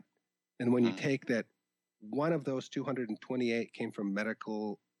lot. And when you take that one of those 228 came from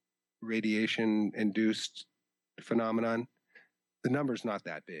medical radiation-induced phenomenon, the number's not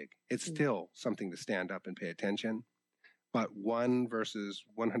that big. It's still something to stand up and pay attention. But 1 versus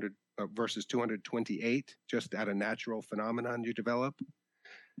 100 versus 228, just at a natural phenomenon you develop.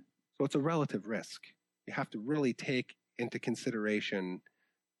 So it's a relative risk. You have to really take into consideration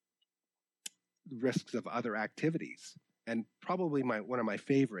risks of other activities. And probably one of my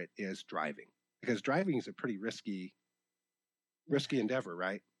favorite is driving, because driving is a pretty risky endeavor,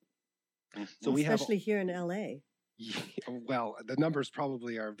 right? So especially here in LA. Well, the numbers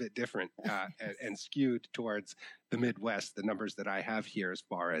probably are a bit different and skewed towards the Midwest. The numbers that I have here as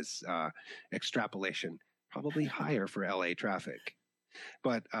far as extrapolation, probably higher for LA traffic.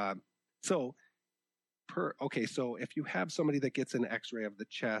 But so if you have somebody that gets an x-ray of the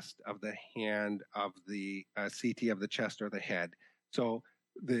chest, of the hand, of the CT of the chest or the head, so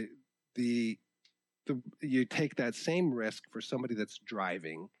you take that same risk for somebody that's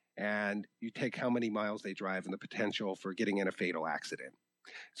driving, and you take how many miles they drive and the potential for getting in a fatal accident.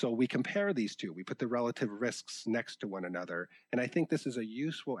 So we compare these two. We put the relative risks next to one another. And I think this is a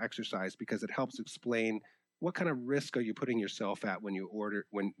useful exercise because it helps explain what kind of risk are you putting yourself at when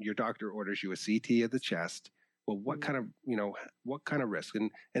your doctor orders you a CT of the chest. Well, what kind of risk?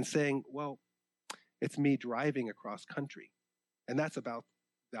 And saying, well, it's me driving across country. And that's about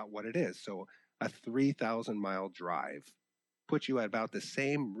what it is. So a 3,000-mile drive puts you at about the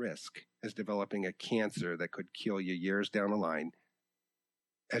same risk as developing a cancer that could kill you years down the line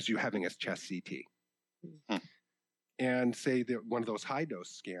as you having a chest CT. And say that one of those high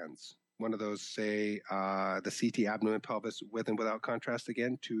dose scans, one of those, say, the CT abdomen pelvis with and without contrast,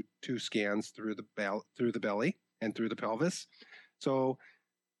 again, two scans through the belly and through the pelvis. So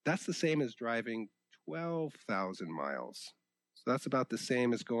that's the same as driving 12,000 miles. So that's about the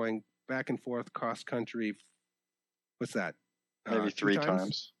same as going back and forth cross country. What's that? Maybe 3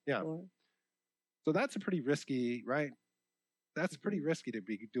 times. Yeah. So that's a pretty risky, right? That's pretty risky to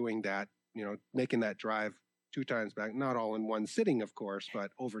be doing that, making that drive 2 times back, not all in one sitting, of course, but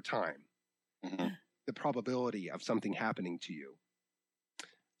over time. Mm-hmm. The probability of something happening to you.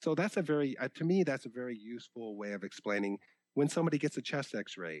 So that's to me, that's a very useful way of explaining when somebody gets a chest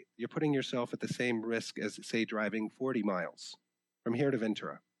x-ray, you're putting yourself at the same risk as, say, driving 40 miles from here to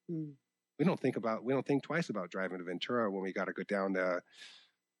Ventura. We don't think twice about driving to Ventura when we got to go down to,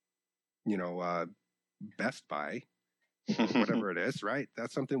 Best Buy. or whatever it is, right?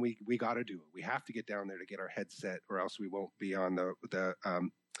 That's something we got to do. We have to get down there to get our headset, or else we won't be on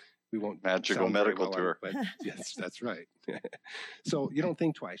we won't magical medical tour. Yes, that's right. So you don't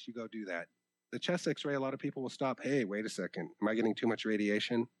think twice. You go do that. The chest X-ray, a lot of people will stop. Hey, wait a second. Am I getting too much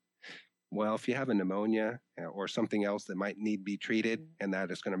radiation? Well, if you have a pneumonia or something else that might need to be treated and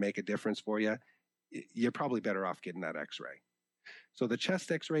that is going to make a difference for you, you're probably better off getting that X-ray. So the chest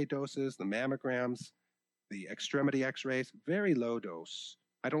X-ray doses, the mammograms, the extremity X-rays, very low dose.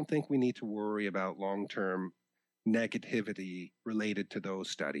 I don't think we need to worry about long-term negativity related to those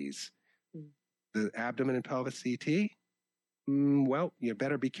studies. The abdomen and pelvis CT, well, you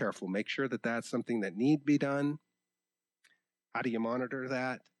better be careful. Make sure that that's something that need to be done. How do you monitor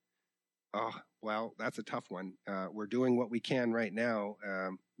that? Oh, well, that's a tough one. We're doing what we can right now,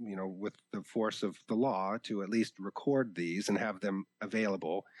 with the force of the law to at least record these and have them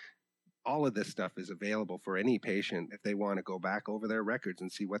available. All of this stuff is available for any patient if they want to go back over their records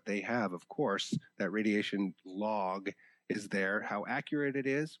and see what they have. Of course, that radiation log is there. How accurate it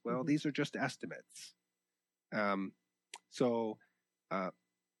is, well, these are just estimates. So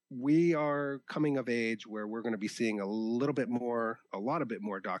we are coming of age where we're going to be seeing a lot bit more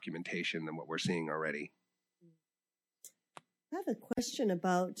documentation than what we're seeing already. I have a question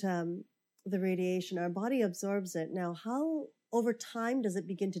about the radiation. Our body absorbs it. Now, how over time does it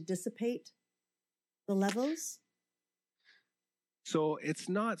begin to dissipate the levels? So it's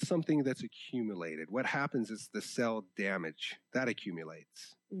not something that's accumulated. What happens is the cell damage that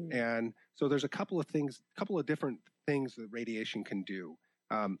accumulates. And so there's a couple of different things that radiation can do.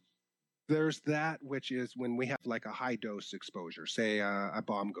 There's that which is when we have like a high dose exposure, say a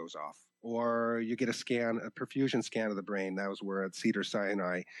bomb goes off, or you get a perfusion scan of the brain. That was where at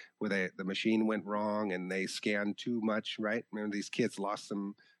Cedars-Sinai, where the machine went wrong and they scanned too much, right? Remember, these kids lost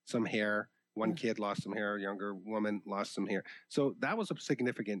some hair. One kid lost some hair, a younger woman lost some hair. So that was a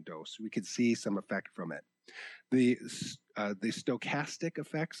significant dose. We could see some effect from it. The stochastic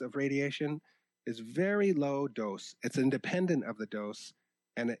effects of radiation is very low dose. It's independent of the dose,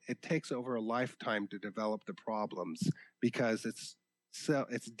 and it takes over a lifetime to develop the problems because it's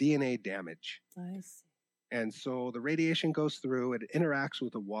DNA damage. I see. And so the radiation goes through, it interacts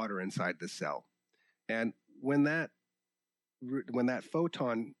with the water inside the cell. And when that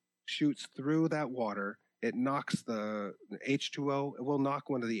photon shoots through that water, it knocks the H2O, it will knock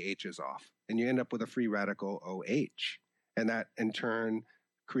one of the H's off, and you end up with a free radical OH. And that in turn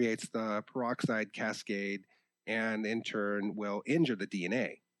creates the peroxide cascade, and in turn will injure the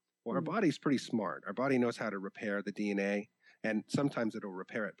DNA. Well, our body's pretty smart. Our body knows how to repair the DNA, and sometimes it'll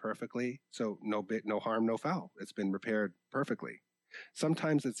repair it perfectly. So no harm, no foul. It's been repaired perfectly.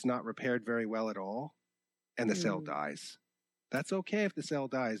 Sometimes it's not repaired very well at all, and the cell dies. That's okay if the cell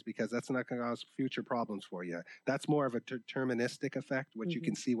dies, because that's not going to cause future problems for you. That's more of a deterministic effect, which you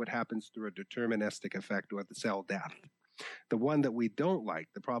can see what happens through a deterministic effect with the cell death. The one that we don't like,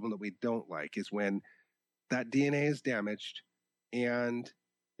 the problem that we don't like, is when that DNA is damaged and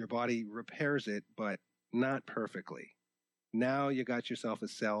your body repairs it, but not perfectly. Now you got yourself a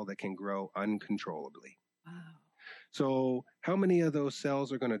cell that can grow uncontrollably. Wow. So how many of those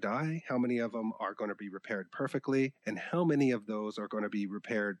cells are going to die? How many of them are going to be repaired perfectly? And how many of those are going to be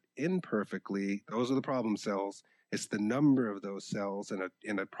repaired imperfectly? Those are the problem cells. It's the number of those cells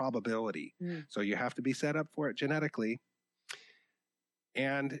in a probability. So you have to be set up for it genetically.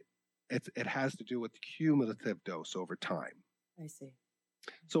 And it has to do with cumulative dose over time. I see.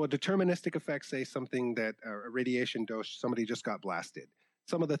 So a deterministic effect, say something that a radiation dose, somebody just got blasted.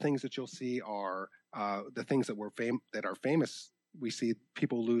 Some of the things that you'll see are the things that are famous. We see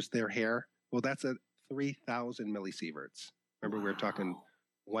people lose their hair. Well, that's at 3,000 millisieverts. Remember, we were talking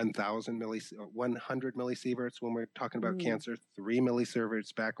 100 millisieverts when we're talking about cancer, 3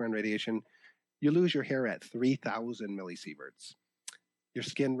 millisieverts background radiation. You lose your hair at 3,000 millisieverts. Your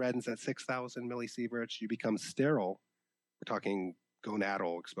skin reddens at 6,000 millisieverts. You become sterile. We're talking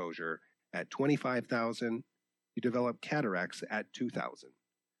gonadal exposure at 25,000. You develop cataracts at 2,000.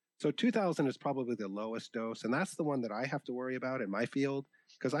 So 2,000 is probably the lowest dose, and that's the one that I have to worry about in my field,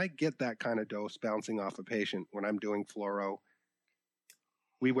 because I get that kind of dose bouncing off a patient when I'm doing fluoro.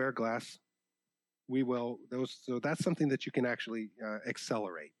 We wear glass. So that's something that you can actually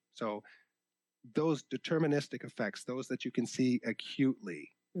accelerate. So those deterministic effects, those that you can see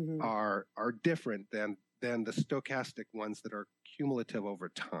acutely, are different than the stochastic ones that are cumulative over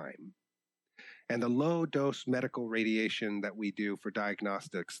time. And the low dose medical radiation that we do for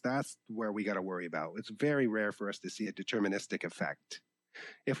diagnostics, that's where we got to worry about. It's very rare for us to see a deterministic effect.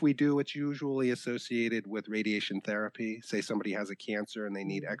 If we do, it's usually associated with radiation therapy. Say somebody has a cancer and they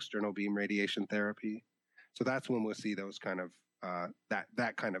need external beam radiation therapy. So that's when we'll see those kind of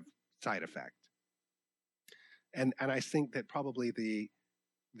that kind of side effect. And I think that probably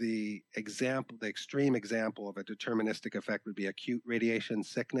the extreme example of a deterministic effect would be acute radiation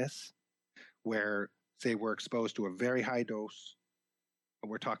sickness, where, say, we're exposed to a very high dose.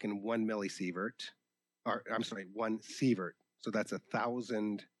 We're talking 1 millisievert, or I'm sorry, 1 sievert. So that's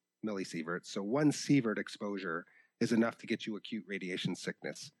 1,000 millisieverts. So 1 sievert exposure is enough to get you acute radiation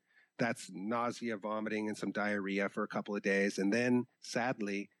sickness. That's nausea, vomiting, and some diarrhea for a couple of days. And then,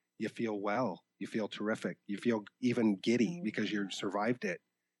 sadly, you feel well. You feel terrific. You feel even giddy because you survived it.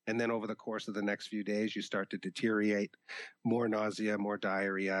 And then over the course of the next few days, you start to deteriorate, more nausea, more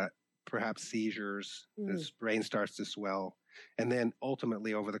diarrhea, perhaps seizures. The brain starts to swell. And then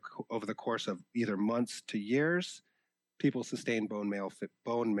ultimately, over the course of either months to years, people sustain bone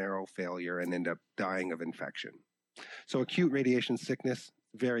marrow failure and end up dying of infection. So acute radiation sickness,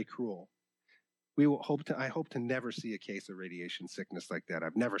 very cruel. I hope to never see a case of radiation sickness like that.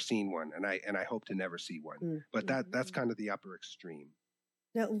 I've never seen one, and I hope to never see one. But that's kind of the upper extreme.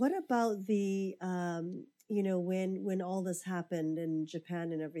 Now, what about the when all this happened in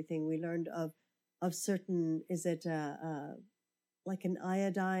Japan and everything, we learned of certain, is it like an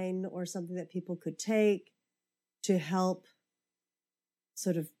iodine or something that people could take to help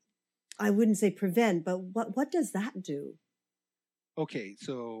sort of, I wouldn't say prevent, but what does that do? Okay,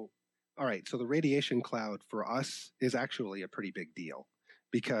 so all right, so the radiation cloud for us is actually a pretty big deal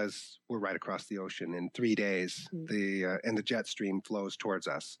because we're right across the ocean. In 3 days, and the jet stream flows towards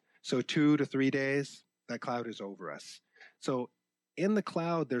us. So 2 to 3 days, that cloud is over us. So in the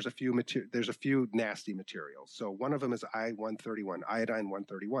cloud, there's a few nasty materials. So one of them is I-131,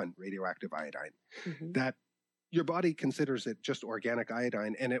 iodine-131, radioactive iodine. That your body considers it just organic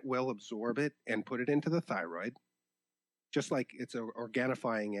iodine, and it will absorb it and put it into the thyroid, just like it's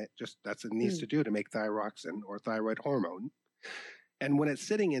organifying it. Just that's what it needs to do to make thyroxine or thyroid hormone. And when it's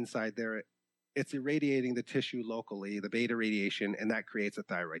sitting inside there, it's irradiating the tissue locally, the beta radiation, and that creates a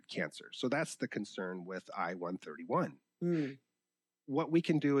thyroid cancer. So that's the concern with I-131. What we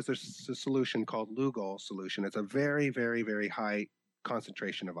can do is there's a solution called Lugol solution. It's a very, very, very high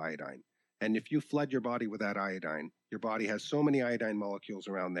concentration of iodine. And if you flood your body with that iodine, your body has so many iodine molecules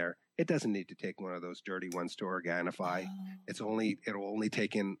around there, it doesn't need to take one of those dirty ones to organify. It'll only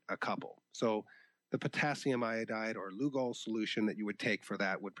take in a couple. So the potassium iodide or Lugol solution that you would take for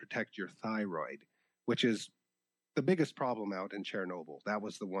that would protect your thyroid, which is the biggest problem out in Chernobyl. That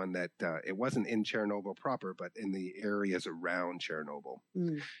was the one that it wasn't in Chernobyl proper, but in the areas around Chernobyl.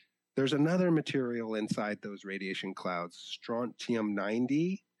 There's another material inside those radiation clouds,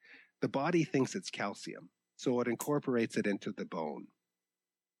 strontium-90. The body thinks it's calcium, so it incorporates it into the bone.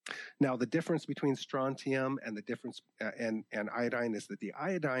 Now, the difference between strontium and the difference and iodine is that the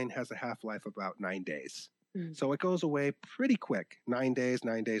iodine has a half-life of about 9 days. So it goes away pretty quick, 9 days,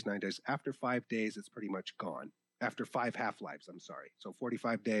 9 days, 9 days. After 5 days, it's pretty much gone. After 5 half-lives, I'm sorry. So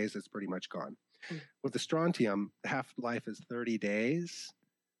 45 days, it's pretty much gone. With the strontium, the half-life is 30 days.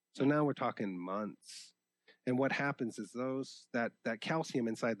 So now we're talking months. And what happens is that calcium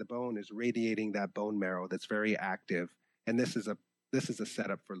inside the bone is radiating that bone marrow that's very active. And this is a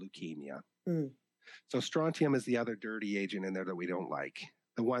setup for leukemia. So strontium is the other dirty agent in there that we don't like.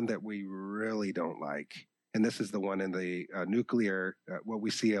 The one that we really don't like, and this is the one in the nuclear, what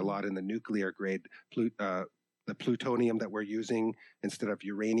we see a lot in the nuclear grade, the plutonium that we're using instead of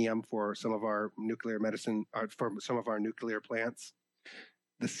uranium for some of our nuclear medicine, or for some of our nuclear plants.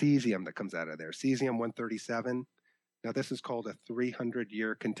 The cesium that comes out of there, cesium-137. Now, this is called a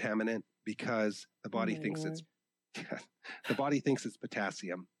 300-year contaminant because the body thinks it's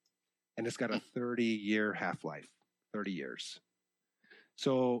potassium, and it's got a 30-year half-life, 30 years.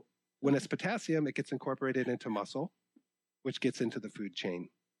 So when it's potassium, it gets incorporated into muscle, which gets into the food chain,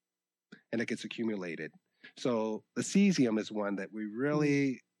 and it gets accumulated. So the cesium is one that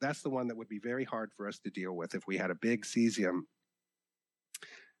that's the one that would be very hard for us to deal with if we had a big cesium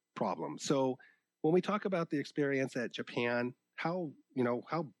problem. So when we talk about the experience at Japan, how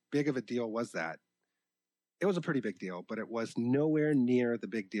big of a deal was that? It was a pretty big deal, but it was nowhere near the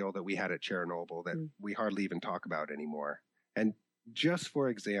big deal that we had at Chernobyl that we hardly even talk about anymore. And just for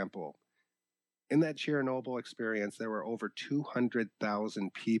example, in that Chernobyl experience, there were over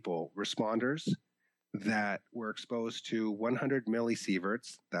 200,000 people, responders, that were exposed to 100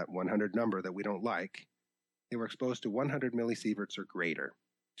 millisieverts, that 100 number that we don't like. They were exposed to 100 millisieverts or greater.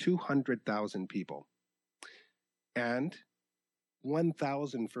 200,000 people. And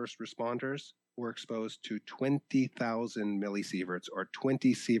 1,000 first responders were exposed to 20,000 millisieverts or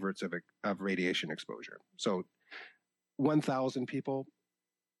 20 sieverts of radiation exposure. So 1,000 people,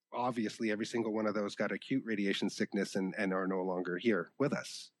 obviously every single one of those got acute radiation sickness and are no longer here with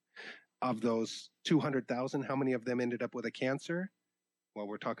us. Of those 200,000, how many of them ended up with a cancer? Well,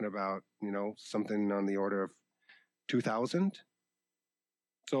 we're talking about, something on the order of 2,000.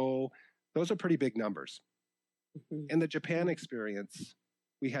 So those are pretty big numbers. Mhm. In the Japan experience,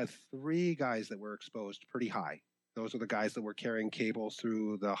 we had 3 guys that were exposed pretty high. Those are the guys that were carrying cables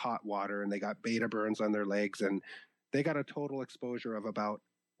through the hot water, and they got beta burns on their legs, and they got a total exposure of about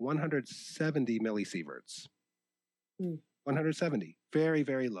 170 millisieverts. 170, very,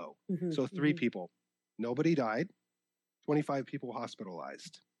 very low. Mhm. So 3 people, nobody died, 25 people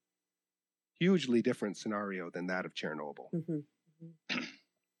hospitalized. Hugely different scenario than that of Chernobyl. Mhm.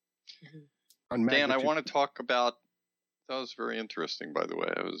 On Dan, I magnitude- want to talk about, that was very interesting, by the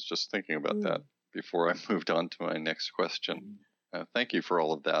way. I was just thinking about that before I moved on to my next question. Thank you for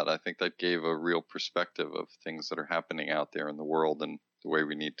all of that. I think that gave a real perspective of things that are happening out there in the world and the way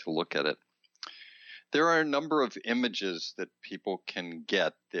we need to look at it. There are a number of images that people can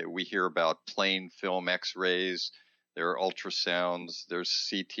get that we hear about: plain film X-rays, there are ultrasounds, there's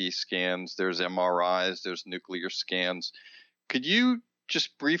CT scans, there's MRIs, there's nuclear scans. Could you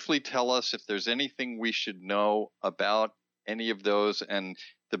just briefly tell us if there's anything we should know about any of those and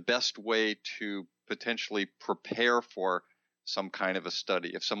the best way to potentially prepare for some kind of a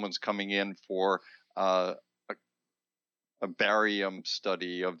study? If someone's coming in for a barium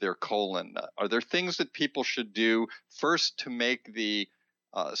study of their colon, are there things that people should do first to make the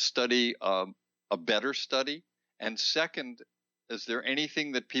study a better study? And second, is there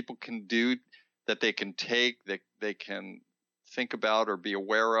anything that people can do that they can take, that they can think about or be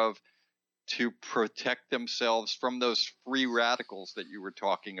aware of to protect themselves from those free radicals that you were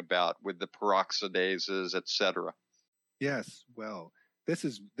talking about with the peroxidases, et cetera? Yes, well, this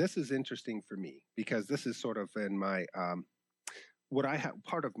is interesting for me because this is sort of in my what I have.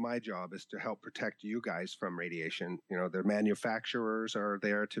 Part of my job is to help protect you guys from radiation. The manufacturers are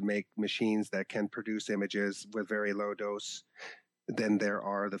there to make machines that can produce images with very low dose. Then there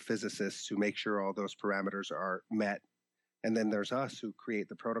are the physicists who make sure all those parameters are met. And then there's us who create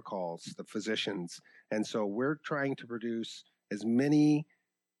the protocols, the physicians. And so we're trying to produce as many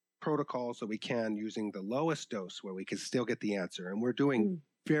protocols that we can using the lowest dose where we can still get the answer. And we're doing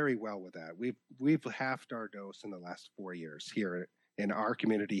very well with that. We've halved our dose in the last 4 years here in our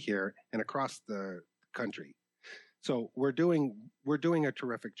community here and across the country. So we're doing a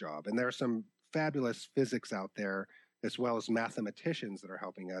terrific job. And there are some fabulous physics out there, as well as mathematicians that are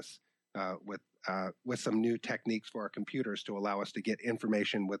helping us with some new techniques for our computers to allow us to get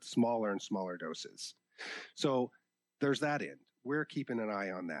information with smaller and smaller doses. So there's that end. We're keeping an eye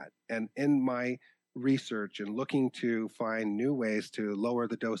on that. And in my research and looking to find new ways to lower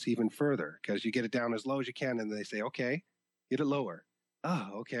the dose even further, because you get it down as low as you can and they say, okay, get it lower. Oh,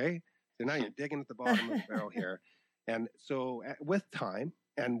 okay. So now you're digging at the bottom of the barrel here. And so with time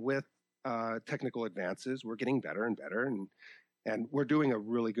and with technical advances, we're getting better and better. And we're doing a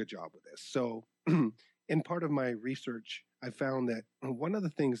really good job with this. So in part of my research, I found that one of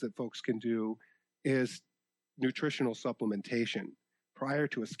the things that folks can do is nutritional supplementation prior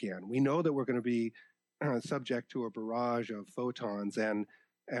to a scan. We know that we're going to be subject to a barrage of photons and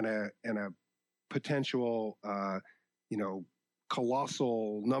a potential,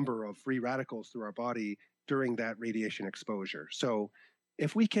 colossal number of free radicals through our body during that radiation exposure. So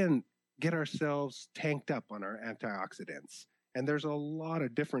if we can get ourselves tanked up on our antioxidants, and there's a lot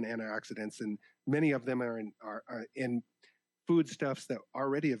of different antioxidants, and many of them are in foodstuffs that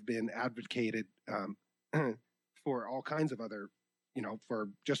already have been advocated for all kinds of other,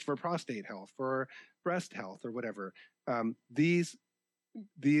 for prostate health, for breast health, or whatever. These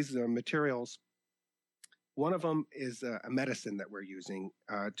materials, one of them is a medicine that we're using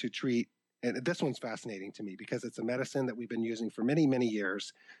to treat, and this one's fascinating to me because it's a medicine that we've been using for many, many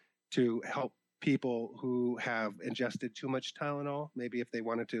years to help people who have ingested too much Tylenol. Maybe if they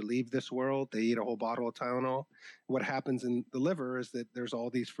wanted to leave this world, they eat a whole bottle of Tylenol. What happens in the liver is that there's all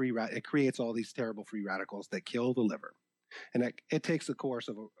these it creates all these terrible free radicals that kill the liver. And it takes a course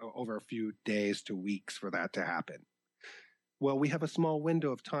of over a few days to weeks for that to happen. Well, we have a small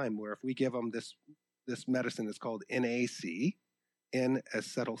window of time where if we give them this medicine, it's called NAC,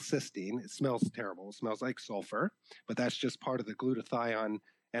 N-acetylcysteine. It smells terrible. It smells like sulfur, but that's just part of the glutathione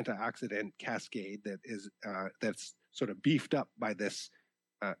antioxidant cascade that is that's sort of beefed up by this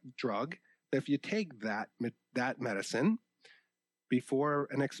drug. If you take that medicine before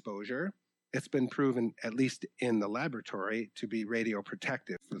an exposure, it's been proven, at least in the laboratory, to be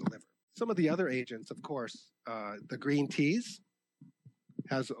radioprotective for the liver. Some of the other agents, of course, the green teas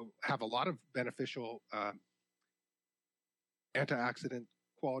have a lot of beneficial antioxidant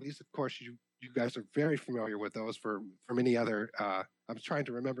qualities. Of course, you guys are very familiar with those for many other. I'm trying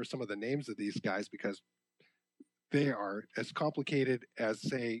to remember some of the names of these guys because they are as complicated as,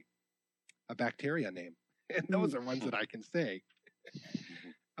 say, a bacteria name, and those are ones that I can say.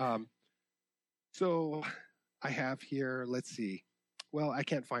 So I have here. Let's see. Well, I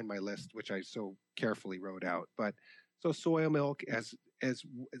can't find my list, which I so carefully wrote out. But so soy milk as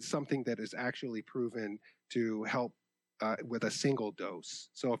something that is actually proven to help with a single dose.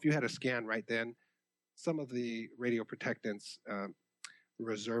 So if you had a scan right then, some of the radioprotectants,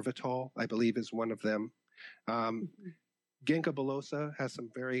 resveratrol, I believe, is one of them. Ginkgo biloba has some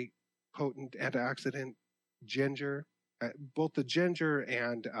very potent antioxidant. Ginger, both the ginger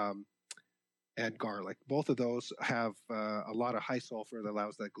and garlic, both of those have a lot of high sulfur that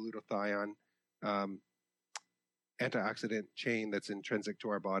allows that glutathione antioxidant chain that's intrinsic to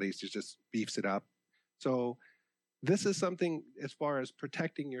our bodies to just beefs it up. So this is something as far as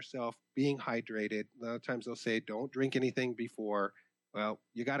protecting yourself, being hydrated. A lot of times they'll say, don't drink anything before. Well,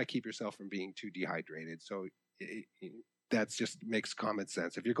 you got to keep yourself from being too dehydrated. So that just makes common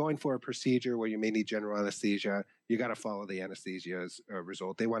sense. If you're going for a procedure where you may need general anesthesia, you got to follow the anesthesia's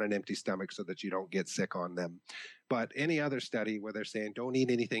result. They want an empty stomach so that you don't get sick on them. But any other study where they're saying don't eat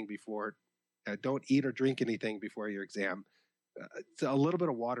anything before, don't eat or drink anything before your exam, a little bit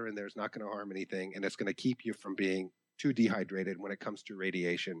of water in there is not going to harm anything, and it's going to keep you from being too dehydrated when it comes to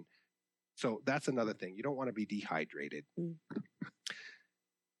radiation. So that's another thing. You don't want to be dehydrated.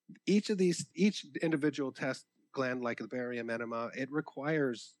 Each individual test gland, like the barium enema, it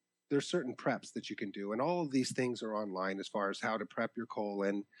requires, there's certain preps that you can do. And all of these things are online as far as how to prep your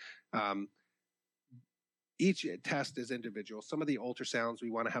colon. Each test is individual. Some of the ultrasounds, we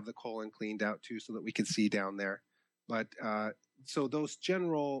want to have the colon cleaned out too so that we can see down there. But so those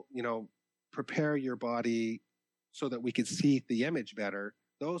general, prepare your body so that we can see the image better,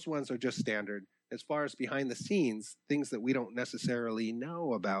 those ones are just standard. As far as behind the scenes, things that we don't necessarily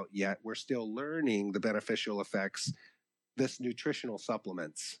know about yet, we're still learning the beneficial effects, this nutritional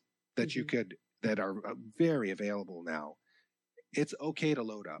supplements that that are very available now. It's okay to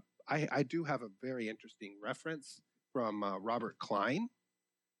load up. I do have a very interesting reference from Robert Klein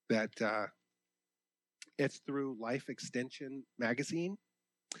that it's through Life Extension magazine.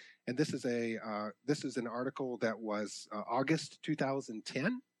 And this is an article that was August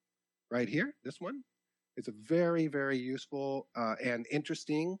 2010. Right here, this one. It's a very, very useful and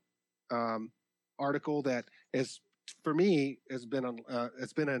interesting article that is, for me, it's been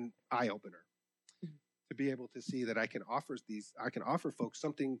an eye opener to be able to see that I can offer folks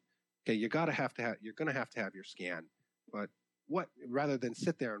something. Okay, you're going to have to have your scan, but rather than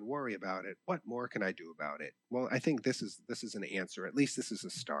sit there and worry about it, what more can I do about it? Well, I think this is an answer. At least this is a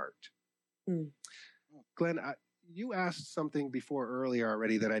start. Glenn, you asked something before earlier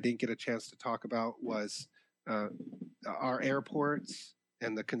already that I didn't get a chance to talk about, was our airports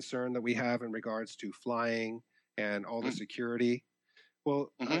and the concern that we have in regards to flying and all the security.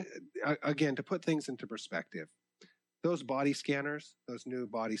 Well, again, to put things into perspective, those body scanners, those new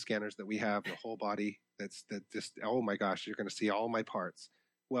body scanners that we have, the whole body, that just, oh my gosh, you're going to see all my parts.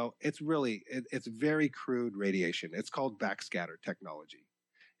 Well, it's very crude radiation. It's called backscatter technology.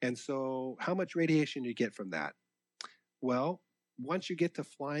 And so how much radiation do you get from that? Well, once you get to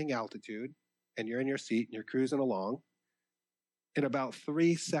flying altitude and you're in your seat and you're cruising along, in about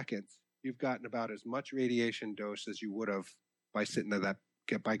 3 seconds, you've gotten about as much radiation dose as you would have by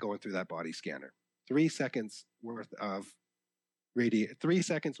by going through that body scanner. 3 seconds worth of 3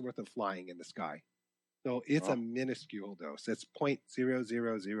 seconds worth of flying in the sky. So it's a minuscule dose. It's 0.0000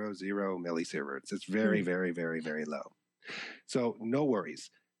 millisieverts. It's very, very, very, very low. So no worries.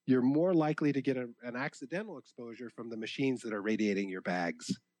 You're more likely to get an accidental exposure from the machines that are radiating your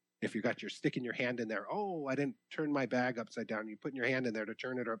bags. If you got sticking your hand in there, oh, I didn't turn my bag upside down. You put your hand in there to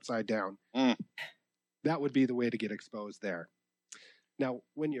turn it upside down. That would be the way to get exposed there. Now,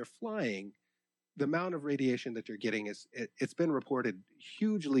 when you're flying, the amount of radiation that you're getting it's been reported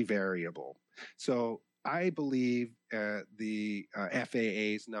hugely variable. So I believe the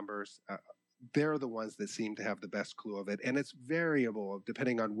FAA's numbers, they're the ones that seem to have the best clue of it. And it's variable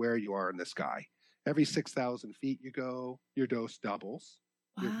depending on where you are in the sky. Every 6,000 feet you go, your dose doubles,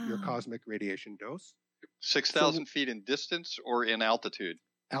 your cosmic radiation dose. 6,000 feet in distance or in altitude?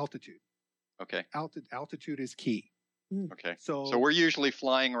 Altitude. Okay. Altitude is key. Okay. So we're usually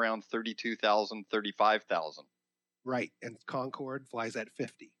flying around 32,000, 35,000. Right. And Concorde flies at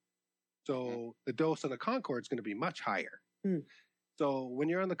 50. So the dose on the Concorde is going to be much higher. So when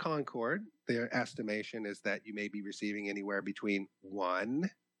you're on the Concorde, their estimation is that you may be receiving anywhere between 1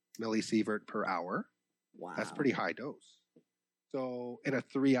 millisievert per hour. Wow. That's pretty high dose. So in a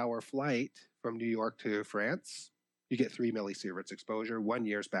 3-hour flight from New York to France, you get 3 millisieverts exposure, 1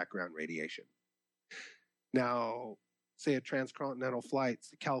 year's background radiation. Now, say a transcontinental flight,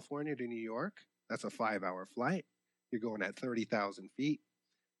 California to New York, that's a 5-hour flight. You're going at 30,000 feet.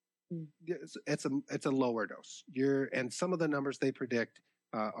 It's a lower dose. And some of the numbers they predict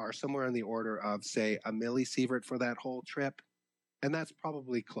are somewhere in the order of, say, a millisievert for that whole trip, and that's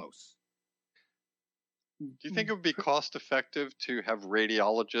probably close. Do you think it would be cost effective to have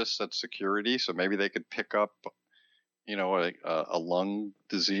radiologists at security, so maybe they could pick up, a lung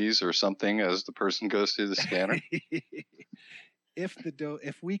disease or something as the person goes through the scanner?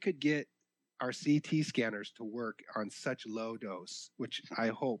 If we could get our CT scanners to work on such low dose, which I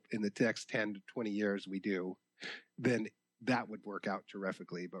hope in the next 10 to 20 years we do, then that would work out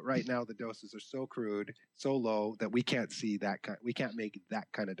terrifically. But right now the doses are so crude, so low that we can't make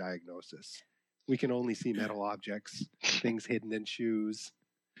that kind of diagnosis. We can only see metal objects, things hidden in shoes.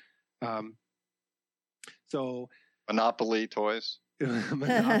 So Monopoly toys.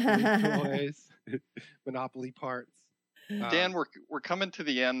 Monopoly parts. Dan, we're coming to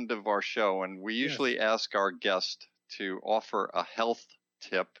the end of our show, and we usually ask our guest to offer a health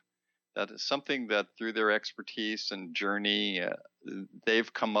tip that is something that through their expertise and journey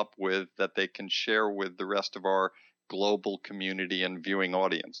they've come up with that they can share with the rest of our global community and viewing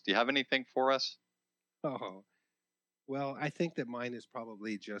audience. Do you have anything for us? Oh, well, I think that mine is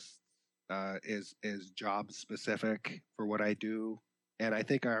probably just is job specific for what I do, and I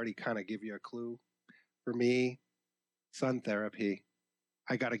think I already kind of give you a clue. For me, sun therapy.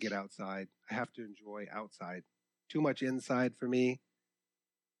 I got to get outside. I have to enjoy outside. Too much inside for me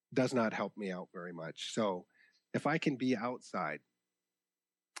does not help me out very much. So if I can be outside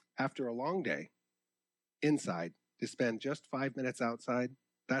after a long day, inside, to spend just 5 minutes outside,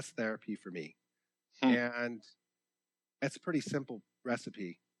 that's therapy for me. And it's a pretty simple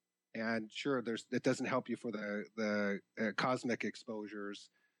recipe. And sure, it doesn't help you for the cosmic exposures,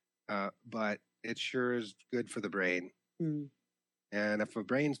 but it sure is good for the brain. And if the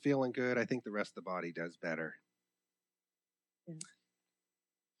brain's feeling good, I think the rest of the body does better. Yeah.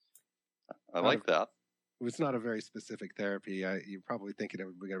 I like that. It's not a very specific therapy. You're probably thinking it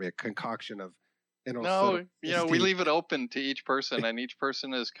was going to be a concoction of, No, we leave it open to each person, and each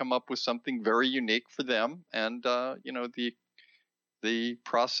person has come up with something very unique for them. And, the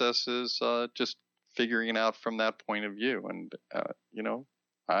process is just figuring it out from that point of view. And,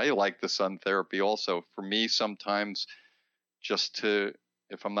 I like the sun therapy also. For me, sometimes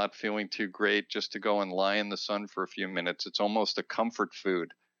if I'm not feeling too great, just to go and lie in the sun for a few minutes, it's almost a comfort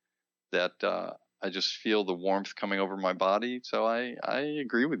food that I just feel the warmth coming over my body. So I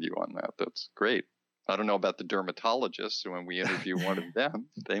agree with you on that. That's great. I don't know about the dermatologists. When we interview one of them,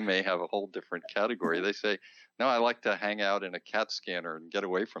 they may have a whole different category. They say, no, I like to hang out in a CAT scanner and get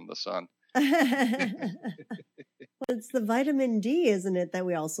away from the sun. Well, it's the vitamin D, isn't it, that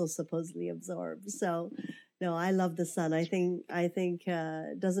we also supposedly absorb. So, no, I love the sun. I think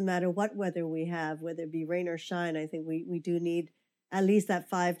it doesn't matter what weather we have, whether it be rain or shine. I think we do need at least that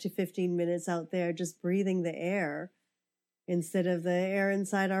 5 to 15 minutes out there just breathing the air instead of the air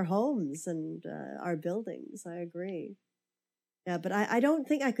inside our homes and our buildings. I agree. Yeah, but I don't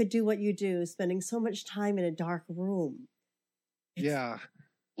think I could do what you do, spending so much time in a dark room.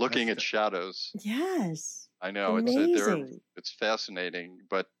 Looking at shadows. Yes. I know. It's fascinating,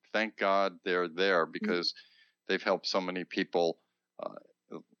 but thank God they're there because they've helped so many people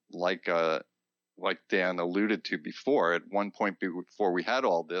like Dan alluded to before. At one point before we had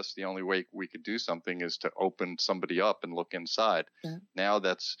all this, the only way we could do something is to open somebody up and look inside. Yeah. Now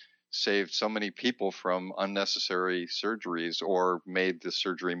that's saved so many people from unnecessary surgeries or made the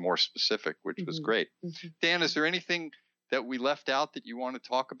surgery more specific, which was great. Dan, is there anything that we left out that you want to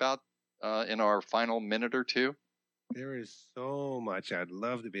talk about in our final minute or two? There is so much I'd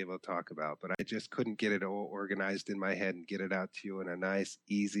love to be able to talk about, but I just couldn't get it all organized in my head and get it out to you in a nice,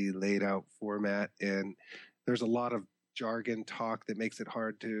 easy, laid out format. And there's a lot of jargon talk that makes it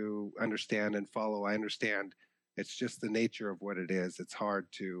hard to understand and follow. I understand it's just the nature of what it is. It's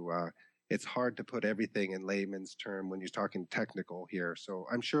hard to put everything in layman's term when you're talking technical here. So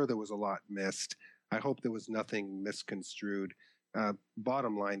I'm sure there was a lot missed. I hope there was nothing misconstrued.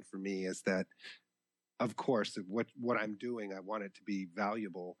 Bottom line for me is that, of course, what I'm doing, I want it to be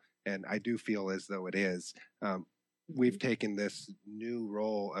valuable, and I do feel as though it is. We've taken this new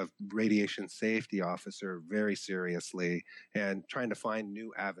role of radiation safety officer very seriously and trying to find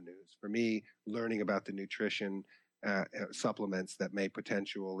new avenues. For me, learning about the nutrition supplements that may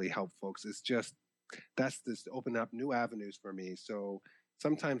potentially help folks is just, that's this open up new avenues for me. So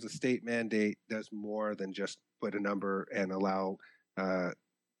sometimes a state mandate does more than just put a number and allow a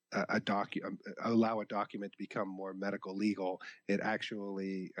document to become more medical legal. It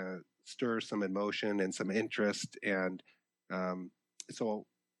actually stirs some emotion and some interest, and so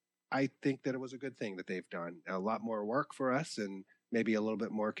I think that it was a good thing that they've done. A lot more work for us and maybe a little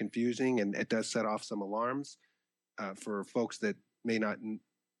bit more confusing, and it does set off some alarms for folks that may not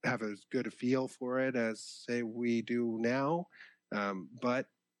have as good a feel for it as, say, we do now. But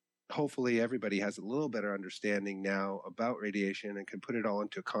hopefully everybody has a little better understanding now about radiation and can put it all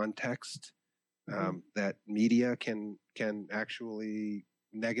into context, that media can actually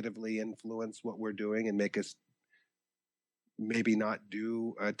negatively influence what we're doing and make us maybe not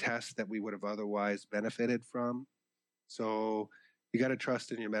do a test that we would have otherwise benefited from. So you got to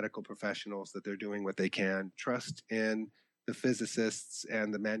trust in your medical professionals that they're doing what they can. Trust in the physicists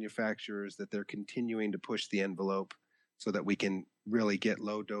and the manufacturers that they're continuing to push the envelope so that we can really get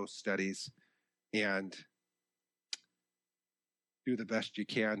low dose studies, and do the best you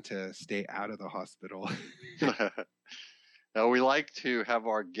can to stay out of the hospital. Now, we like to have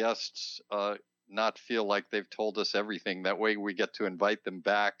our guests not feel like they've told us everything. That way we get to invite them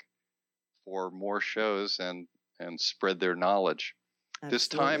back for more shows and spread their knowledge. Absolutely. This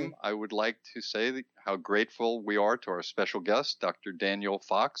time, I would like to say how grateful we are to our special guest, Dr. Daniel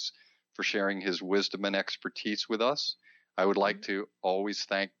Fox, for sharing his wisdom and expertise with us. I would like to always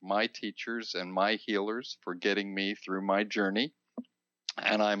thank my teachers and my healers for getting me through my journey.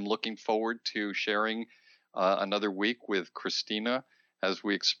 And I'm looking forward to sharing another week with Christina as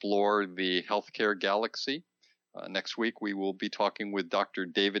we explore the healthcare galaxy. Next week, we will be talking with Dr.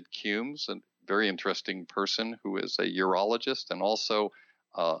 David Cumes, a very interesting person who is a urologist and also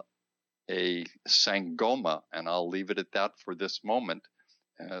a Sangoma. And I'll leave it at that for this moment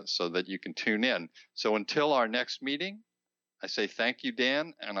so that you can tune in. So until our next meeting, I say thank you,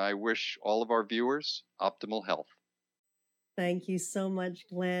 Dan, and I wish all of our viewers optimal health. Thank you so much,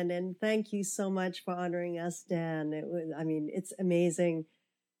 Glenn, and thank you so much for honoring us, Dan. It's amazing.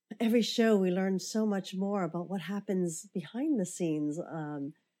 Every show we learn so much more about what happens behind the scenes,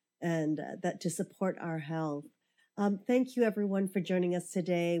 and that to support our health. Thank you, everyone, for joining us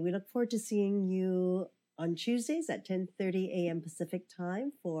today. We look forward to seeing you on Tuesdays at 10:30 a.m. Pacific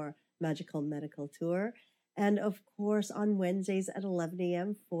time for Magical Medical Tour, and of course on Wednesdays at 11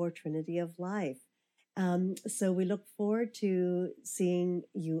 a.m. for Trinity of Life. So we look forward to seeing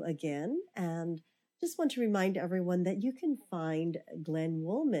you again, and just want to remind everyone that you can find Glenn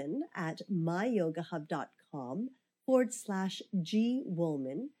Woolman at myyogahub.com/G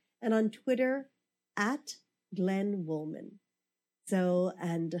Woolman, and on Twitter at Glenn Woolman. So,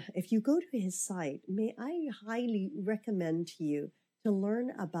 and if you go to his site, may I highly recommend to you to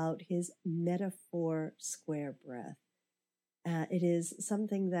learn about his Metaphor Square Breath. It is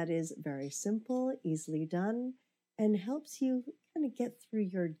something that is very simple, easily done, and helps you kind of get through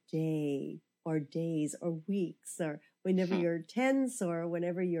your day or days or weeks, or whenever you're tense or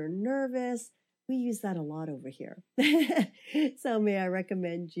whenever you're nervous. We use that a lot over here. So may I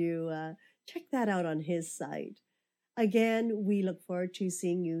recommend you check that out on his site. Again, we look forward to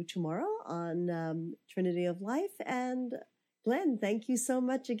seeing you tomorrow on Trinity of Life. And Glenn, thank you so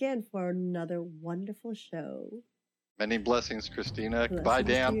much again for another wonderful show. Many blessings, Christina. Bye,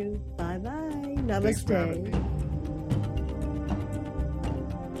 Dan. Bye-bye. Namaste.